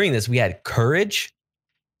 we had Courage,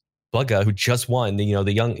 Bugha, who just won, the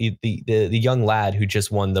young lad who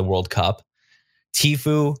just won the World Cup,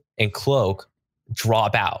 Tfue and Cloak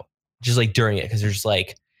drop out just like during it because they're just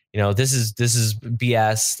like, this is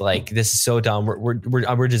BS. Like, this is so dumb.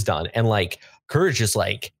 We're just done. And like Courage just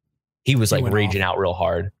like he was like raging out real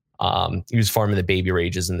hard. He was farming the baby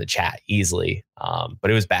rages in the chat easily. But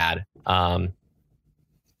it was bad.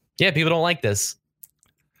 People don't like this.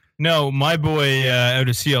 No, my boy out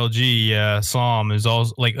of CLG, Psalm is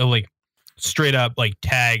also like straight up like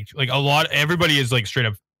tagged. Like everybody is like straight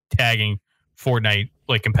up tagging Fortnite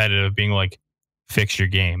like competitive, being like, fix your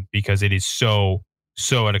game because it is so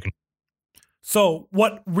out of control. So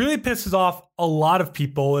what really pisses off a lot of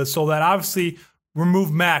people is so that obviously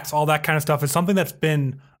remove Max, all that kind of stuff is something that's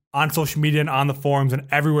been on social media and on the forums and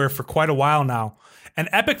everywhere for quite a while now. And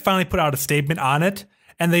Epic finally put out a statement on it,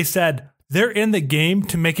 and they said they're in the game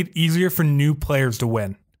to make it easier for new players to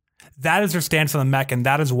win. That is their stance on the mech, and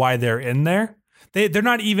that is why they're in there. They're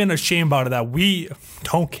not even ashamed about it that we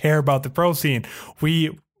don't care about the pro scene.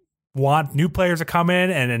 We want new players to come in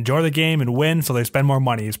and enjoy the game and win, so they spend more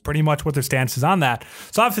money. Is pretty much what their stance is on that.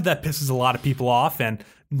 So obviously that pisses a lot of people off, and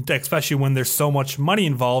especially when there's so much money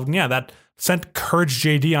involved. And yeah, that sent Courage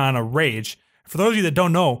JD on a rage. For those of you that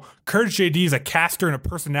don't know, Courage JD is a caster and a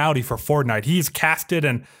personality for Fortnite. He's casted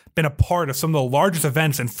and been a part of some of the largest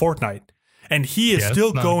events in Fortnite. And he is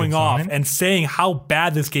still going off and saying how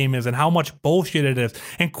bad this game is and how much bullshit it is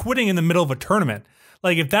and quitting in the middle of a tournament.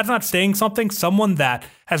 Like, if that's not saying something, someone that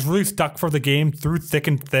has really stuck for the game through thick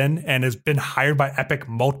and thin and has been hired by Epic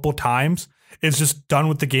multiple times is just done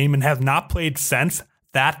with the game and has not played since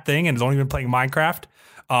that thing and has only been playing Minecraft,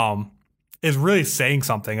 is really saying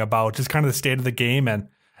something about just kind of the state of the game. And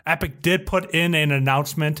Epic did put in an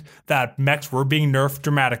announcement that mechs were being nerfed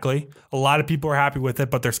dramatically. A lot of people are happy with it,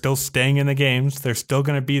 but they're still staying in the games. They're still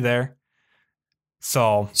going to be there.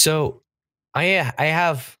 So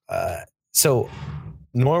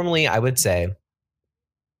normally I would say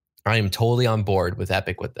I am totally on board with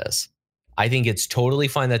Epic with this. I think it's totally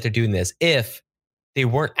fine that they're doing this if they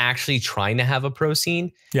weren't actually trying to have a pro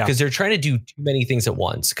scene, because they're trying to do too many things at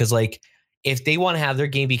once. Because like, if they want to have their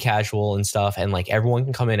game be casual and stuff, and like everyone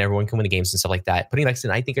can come in, everyone can win the games and stuff like that, putting Max in,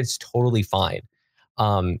 I think it's totally fine.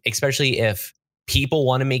 Especially if people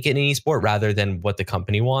want to make it an esport rather than what the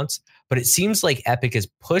company wants. But it seems like Epic is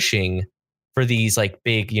pushing for these like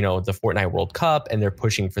big, the Fortnite World Cup, and they're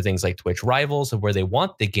pushing for things like Twitch Rivals of where they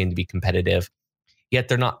want the game to be competitive, yet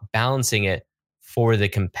they're not balancing it for the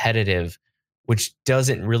competitive, which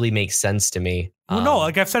doesn't really make sense to me. Well, no,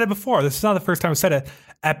 like I've said it before, this is not the first time I've said it.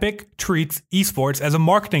 Epic treats esports as a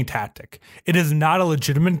marketing tactic. It is not a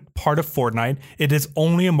legitimate part of Fortnite. It is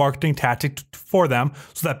only a marketing tactic for them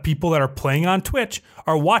so that people that are playing on Twitch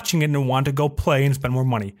are watching it and want to go play and spend more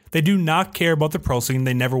money. They do not care about the pro scene.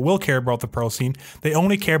 They never will care about the pro scene. They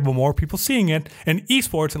only care about more people seeing it. And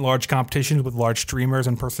esports and large competitions with large streamers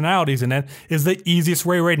and personalities in it is the easiest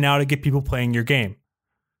way right now to get people playing your game.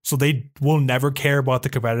 So they will never care about the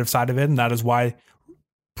competitive side of it, and that is why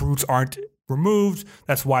brutes aren't removed.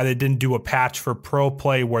 That's why they didn't do a patch for pro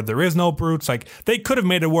play where there is no brutes. Like, they could have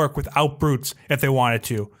made it work without brutes if they wanted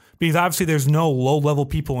to, because obviously there's no low-level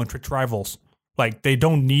people in Twitch Rivals. Like, they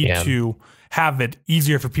don't need to have it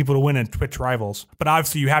easier for people to win in Twitch Rivals. But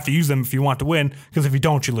obviously you have to use them if you want to win, because if you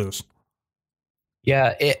don't, you lose.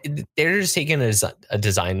 Yeah, they're just taking a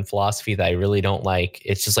design philosophy that I really don't like.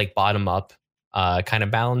 It's just like bottom up kind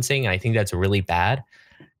of balancing. I think that's really bad,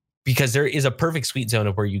 because there is a perfect sweet zone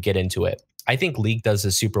of where you get into it. I think League does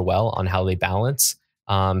this super well on how they balance.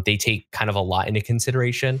 They take kind of a lot into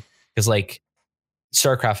consideration, because like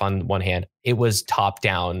StarCraft on one hand, it was top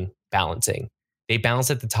down balancing. They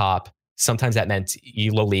balanced at the top. Sometimes that meant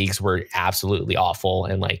ELO leagues were absolutely awful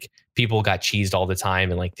and like people got cheesed all the time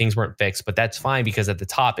and like things weren't fixed, but that's fine because at the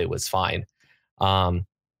top it was fine. But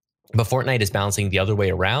Fortnite is balancing the other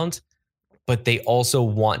way around, but they also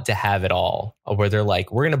want to have it all, where they're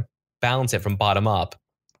like, we're going to balance it from bottom up,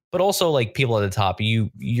 but also like people at the top,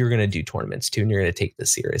 you're going to do tournaments too, and you're going to take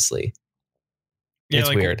this seriously. Yeah, it's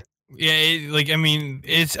like, weird. Yeah.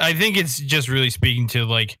 I think it's just really speaking to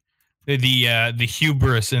like the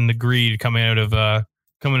hubris and the greed coming out of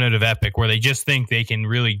Epic, where they just think they can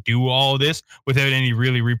really do all of this without any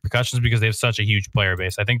really repercussions because they have such a huge player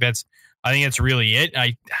base. I think that's really it.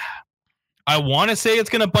 I want to say it's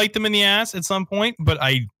going to bite them in the ass at some point, but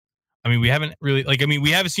I mean, we haven't really we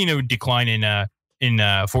haven't seen a decline in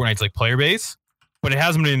Fortnite's like player base, but it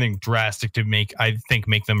hasn't been anything drastic to make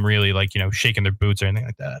them really like, shaking their boots or anything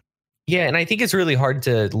like that. Yeah, and I think it's really hard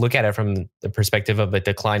to look at it from the perspective of a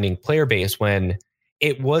declining player base when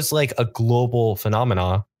it was like a global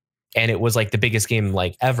phenomena and it was like the biggest game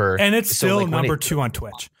like ever. And it's So, still like, when number it- 2 on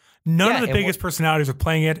Twitch. None of the and biggest personalities are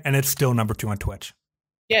playing it, and it's still number 2 on Twitch.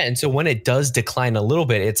 Yeah, and so when it does decline a little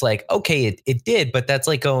bit, it's like, okay, it did, but that's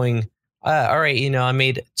like going, all right, I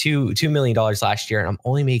made $2 million last year, and I'm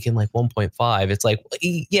only making like 1.5. It's like,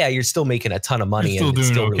 yeah, you're still making a ton of money, You're and still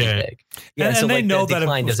it's doing still okay. really big. Yeah, and so they like know the that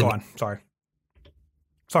decline it doesn't. go on.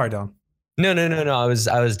 Sorry, Dylan. No. I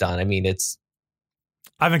was done. I mean,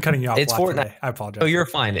 I've been cutting you off. It's a lot Fortnite. today. I apologize. Oh, you're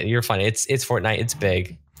fine. You're fine. It's Fortnite. It's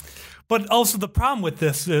big. But also the problem with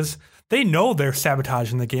this is they know they're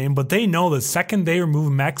sabotaging the game, but they know the second they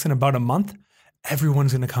remove Max in about a month,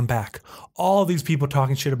 everyone's going to come back. All these people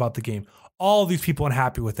talking shit about the game, all these people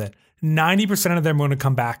unhappy with it. 90% of them are going to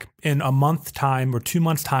come back in a month time or 2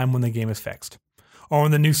 months time when the game is fixed or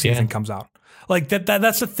when the new season comes out. Like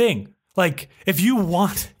that's the thing. Like if you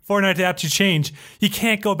want Fortnite to actually change, you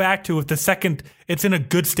can't go back to it the second it's in a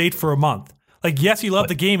good state for a month. Like, yes, you love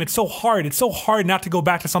the game. It's so hard. It's so hard not to go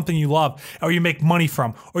back to something you love or you make money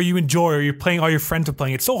from or you enjoy or you're playing, all your friends are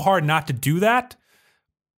playing. It's so hard not to do that.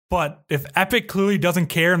 But if Epic clearly doesn't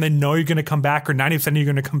care and they know you're going to come back or 90% of you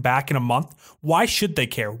are going to come back in a month, why should they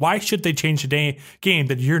care? Why should they change the game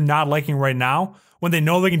that you're not liking right now when they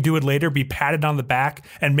know they can do it later, be patted on the back,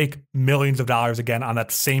 and make millions of dollars again on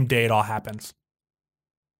that same day it all happens?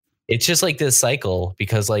 It's just like this cycle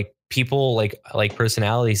because like people like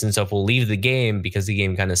personalities and stuff will leave the game because the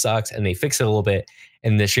game kind of sucks and they fix it a little bit.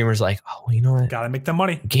 And the streamer's like, oh, you know what? Gotta make the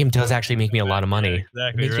money. The game does actually make me a lot of money.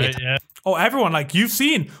 Exactly Makes me a right. Yeah. Oh, everyone, like you've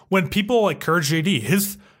seen when people like Courage JD,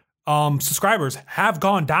 his subscribers have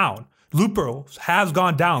gone down. Looper has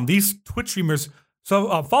gone down. These Twitch streamers'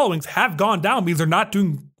 followings have gone down because they're not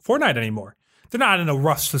doing Fortnite anymore. They're not in a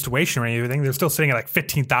rush situation or anything. They're still sitting at like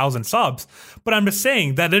 15,000 subs. But I'm just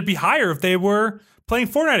saying that it'd be higher if they were playing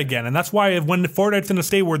Fortnite again. And that's why when Fortnite's in a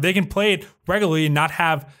state where they can play it regularly and not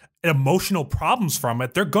have emotional problems from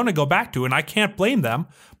it, they're going to go back to it. And I can't blame them.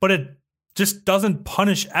 But it just doesn't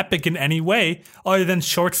punish Epic in any way other than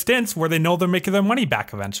short stints where they know they're making their money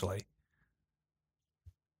back eventually.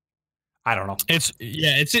 I don't know.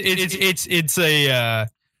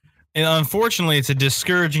 And unfortunately, it's a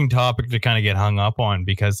discouraging topic to kind of get hung up on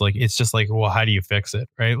because, like, it's just like, well, how do you fix it,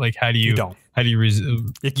 right? Like, how do you don't. How do you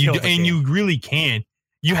and you really can't.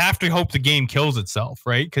 You have to hope the game kills itself,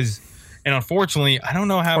 right? And unfortunately, I don't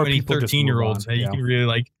know how many 13-year-olds you can really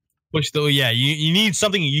like push the. Yeah, you need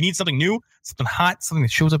something. You need something new, something hot, something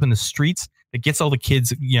that shows up in the streets that gets all the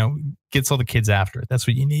kids. Gets all the kids after it. That's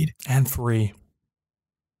what you need. And free.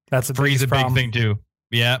 That's a free is a big thing too.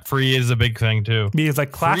 Yeah, free is a big thing too. Because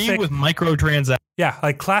like classic free with microtransactions. Yeah,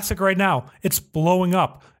 like classic right now, it's blowing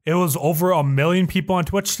up. It was over 1 million people on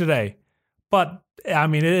Twitch today. But I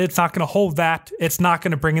mean, it's not going to hold that. It's not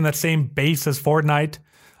going to bring in that same base as Fortnite.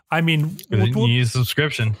 I mean, you need a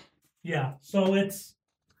subscription. Yeah, so it's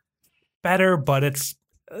better, but it's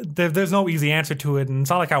there's no easy answer to it. And it's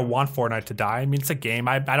not like I want Fortnite to die. I mean, it's a game.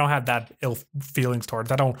 I don't have that ill feelings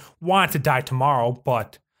towards it. I don't want it to die tomorrow,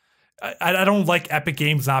 but I don't like Epic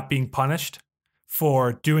Games not being punished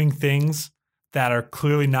for doing things that are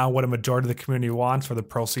clearly not what a majority of the community wants or the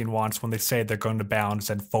pro scene wants when they say they're going to balance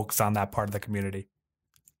and focus on that part of the community.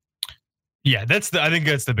 Yeah, I think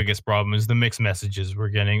that's the biggest problem is the mixed messages we're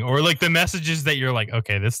getting, or like the messages that you're like,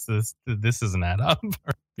 okay, this doesn't add up.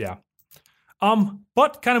 Yeah.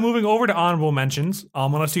 But kind of moving over to honorable mentions,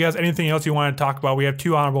 unless you guys anything else you want to talk about, we have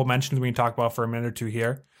 2 honorable mentions we can talk about for a minute or 2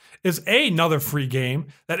 here. Is another free game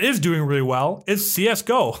that is doing really well is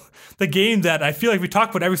CSGO, the game that I feel like we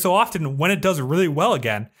talk about every so often when it does really well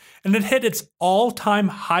again. And it hit its all-time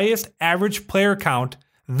highest average player count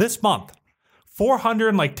this month.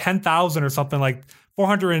 410,000 or something like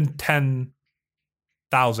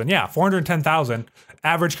 410,000. Yeah, 410,000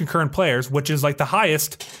 average concurrent players, which is like the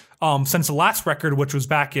highest since the last record, which was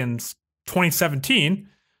back in 2017.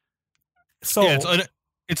 So yeah,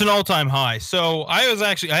 it's an all-time high. So I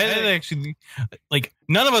had actually like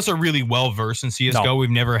none of us are really well versed in CS:GO. No. We've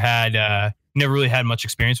never really had much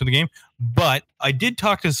experience with the game, but I did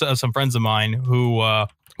talk to some friends of mine who I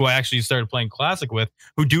actually started playing Classic with,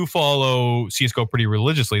 who do follow CS:GO pretty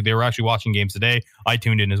religiously. They were actually watching games today. I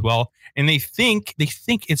tuned in as well, and they think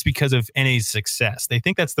it's because of NA's success. They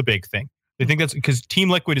think that's the big thing. They think that's because Team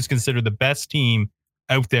Liquid is considered the best team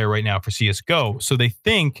out there right now for CS:GO. So they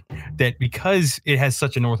think that because it has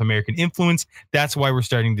such a North American influence, that's why we're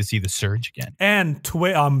starting to see the surge again. And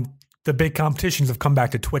the big competitions have come back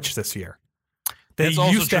to Twitch this year. They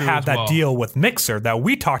used to have that deal with Mixer that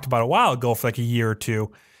we talked about a while ago for like a year or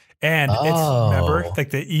 2. And it's, remember, like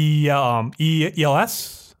the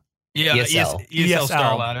ELS? Yeah, ESL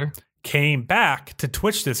Star Ladder came back to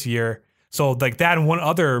Twitch this year. So like that and one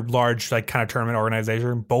other large like kind of tournament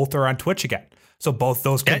organization, both are on Twitch again. So both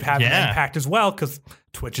those could have an impact as well because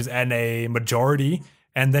Twitch is NA majority,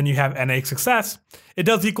 and then you have NA success. It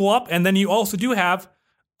does equal up, and then you also do have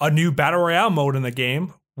a new Battle Royale mode in the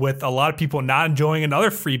game with a lot of people not enjoying another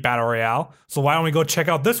free Battle Royale. So why don't we go check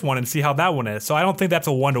out this one and see how that one is? So I don't think that's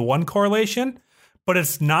a 1-to-1 correlation, but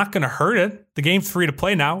it's not going to hurt it. The game's free to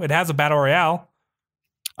play now. It has a Battle Royale.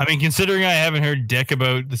 I mean, considering I haven't heard dick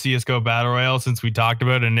about the CSGO Battle Royale since we talked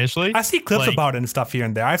about it initially. I see clips about it and stuff here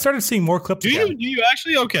and there. I started seeing more clips. Do you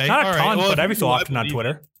actually? Okay. Not a ton, but every so often on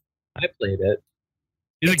Twitter. I played it.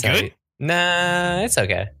 Is it good? Nah, it's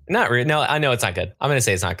okay. Not really. No, I know it's not good. I'm going to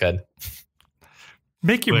say it's not good.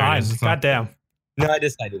 Make your mind. Goddamn. No, I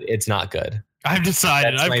decided it's not good. I've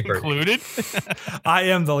decided. I've concluded. I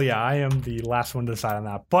am the last one to decide on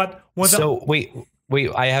that. But wait.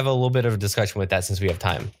 I have a little bit of a discussion with that since we have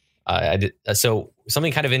time. So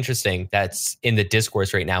something kind of interesting that's in the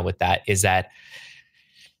discourse right now with that is that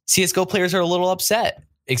CSGO players are a little upset,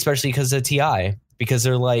 especially because of TI, because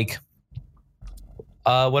they're like,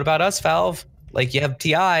 what about us, Valve? Like, you have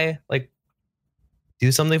TI, like,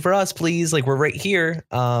 do something for us, please. Like, we're right here.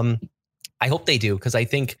 I hope they do, because I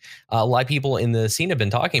think a lot of people in the scene have been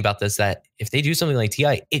talking about this, that if they do something like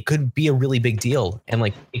TI, it could be a really big deal. And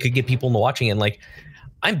like, it could get people into watching it. And like,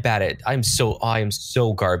 I am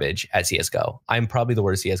so garbage at CSGO. I'm probably the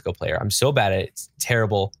worst CSGO player. I'm so bad at it. It's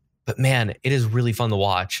terrible. But man, it is really fun to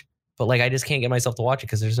watch. But like, I just can't get myself to watch it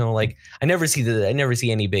because there's no like, I never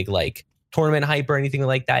see any big like tournament hype or anything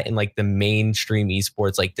like that in like the mainstream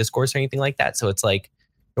esports like discourse or anything like that. So it's like,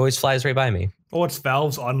 it always flies right by me. Oh, it's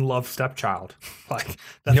Valve's unloved stepchild. Like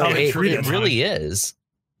that's how they treat it. It really is.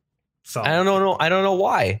 So I don't know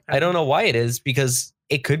why. I don't know why it is, because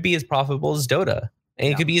it could be as profitable as Dota, and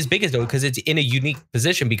it could be as big as Dota because it's in a unique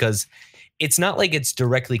position, because it's not like it's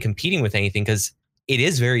directly competing with anything, because it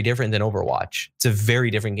is very different than Overwatch. It's a very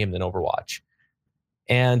different game than Overwatch.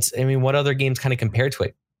 And I mean, what other games kind of compare to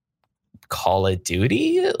it? Call of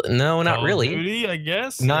Duty? No, not really. Call of Duty, I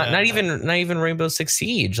guess. Not even Rainbow Six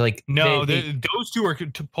Siege. Like no, those two are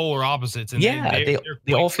polar opposites. And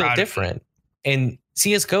they all feel different. And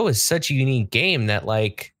CS:GO is such a unique game that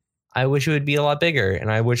like I wish it would be a lot bigger,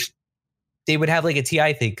 and I wish they would have like a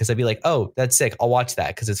TI thing, because I'd be like, oh, that's sick. I'll watch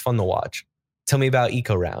that because it's fun to watch. Tell me about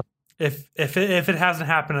Eco Round. If it hasn't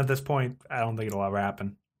happened at this point, I don't think it'll ever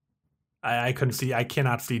happen. I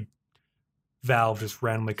cannot see Valve just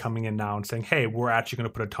randomly coming in now and saying, hey, we're actually going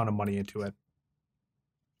to put a ton of money into it.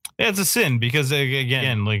 Yeah, it's a sin, because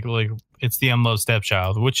again, like it's the unloved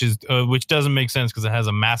stepchild, which doesn't make sense because it has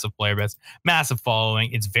a massive player base, massive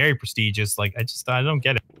following. It's very prestigious. Like I don't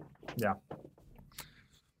get it. Yeah.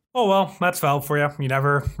 Oh well, that's Valve for you. You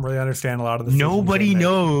never really understand a lot of the. Nobody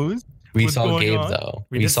knows. We saw Gabe though.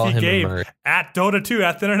 We saw him Gabe at Dota 2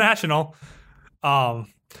 at the International. So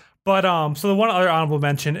the one other honorable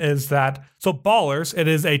mention is that, so Ballers, it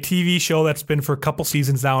is a TV show that's been for a couple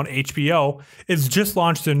seasons now on HBO. It's just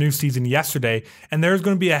launched a new season yesterday, and there's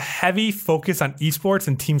going to be a heavy focus on esports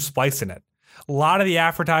and Team Splice in it. A lot of the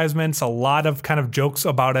advertisements, a lot of kind of jokes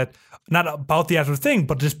about it, not about the actual thing,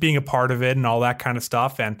 but just being a part of it and all that kind of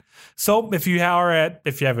stuff. And so if you have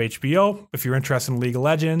HBO, if you're interested in League of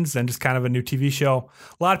Legends and just kind of a new TV show,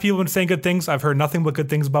 a lot of people have been saying good things. I've heard nothing but good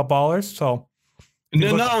things about Ballers, so.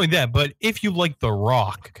 Not only that, but if you like The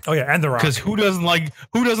Rock. Oh yeah, and The Rock. Because who doesn't like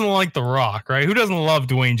The Rock, right? Who doesn't love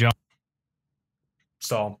Dwayne Johnson?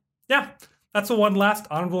 So yeah, that's the one last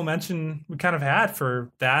honorable mention we kind of had for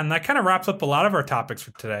that, and that kind of wraps up a lot of our topics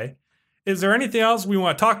for today. Is there anything else we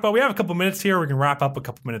want to talk about? We have a couple minutes here. We can wrap up a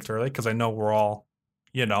couple minutes early because I know we're all,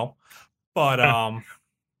 but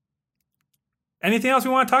anything else we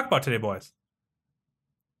want to talk about today, boys?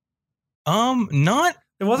 Not.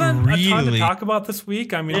 It wasn't really a ton to talk about this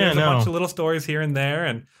week. I mean, there's a bunch of little stories here and there,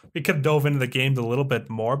 and we could have dove into the games a little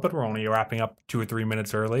bit more, but we're only wrapping up 2 or 3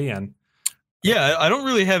 minutes early. And yeah, I don't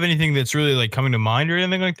really have anything that's really like coming to mind or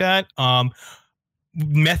anything like that.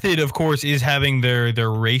 Method, of course, is having their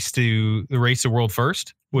race to world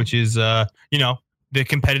first, which is the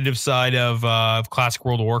competitive side of classic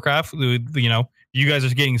World of Warcraft. You guys are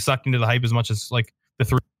getting sucked into the hype as much as like the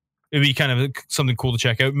three. It'd be kind of something cool to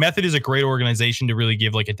check out. Method is a great organization to really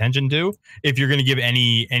give like attention to if you're going to give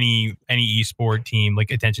any esport team like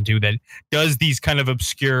attention to that does these kind of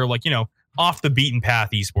obscure, like, off the beaten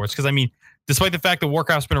path esports. Because I mean, despite the fact that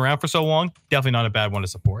Warcraft's been around for so long, definitely not a bad one to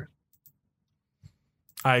support.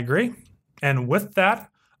 I agree. And with that,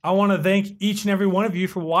 I want to thank each and every one of you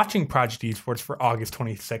for watching Project Esports for August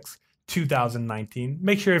 26th. 2019.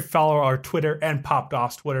 Make sure to follow our Twitter and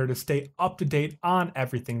PopDOS Twitter to stay up to date on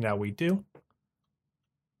everything that we do.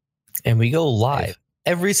 And we go live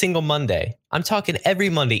every single Monday. I'm talking every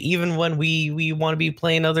Monday, even when we want to be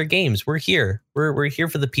playing other games. We're here. We're here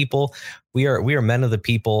for the people. We are men of the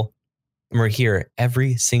people. And we're here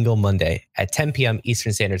every single Monday at 10 p.m.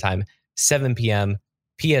 Eastern Standard Time, 7 p.m.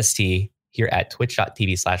 PST here at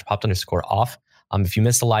twitch.tv/popped_off. If you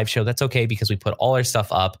missed the live show, that's okay because we put all our stuff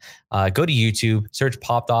up. Go to YouTube, search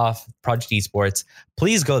Popped Off Project Esports.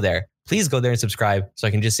 Please go there. Please go there and subscribe. So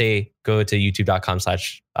I can just say go to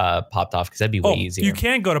youtube.com/popped off because that'd be way easier. You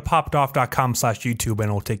can go to poppedoff.com/YouTube and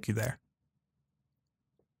it'll take you there.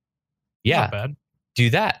 Yeah. Not bad. Do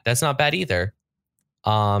that. That's not bad either.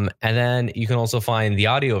 And then you can also find the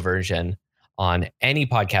audio version on any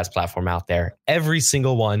podcast platform out there. Every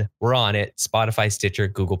single one. We're on it. Spotify, Stitcher,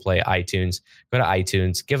 Google Play, iTunes. Go to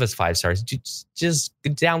iTunes. Give us 5 stars. Just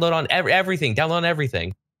download on everything. Download on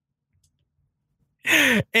everything.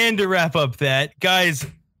 And to wrap up that, guys,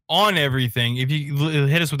 on everything, if you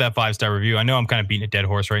hit us with that 5-star review, I know I'm kind of beating a dead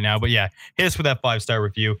horse right now, but yeah, hit us with that 5-star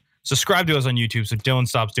review. Subscribe to us on YouTube so Dylan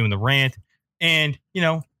stops doing the rant, and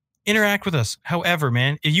interact with us. However,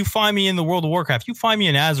 man, if you find me in the World of Warcraft, you find me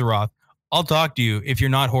in Azeroth, I'll talk to you if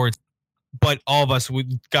you're not hordes. But all of us,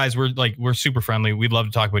 we're super friendly. We'd love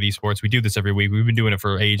to talk about esports. We do this every week. We've been doing it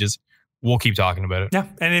for ages. We'll keep talking about it. Yeah.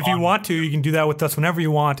 And if you want to, you can do that with us whenever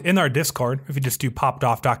you want in our Discord. If you just do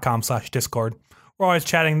poppedoff.com/Discord. We're always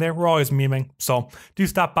chatting there. We're always memeing. So do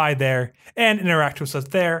stop by there and interact with us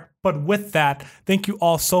there. But with that, thank you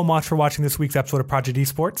all so much for watching this week's episode of Project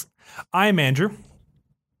Esports. I'm Andrew.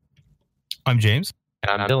 I'm James.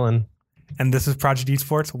 And I'm Dylan. And this is Project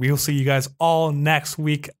Esports. We will see you guys all next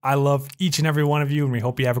week. I love each and every one of you, and we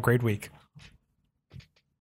hope you have a great week.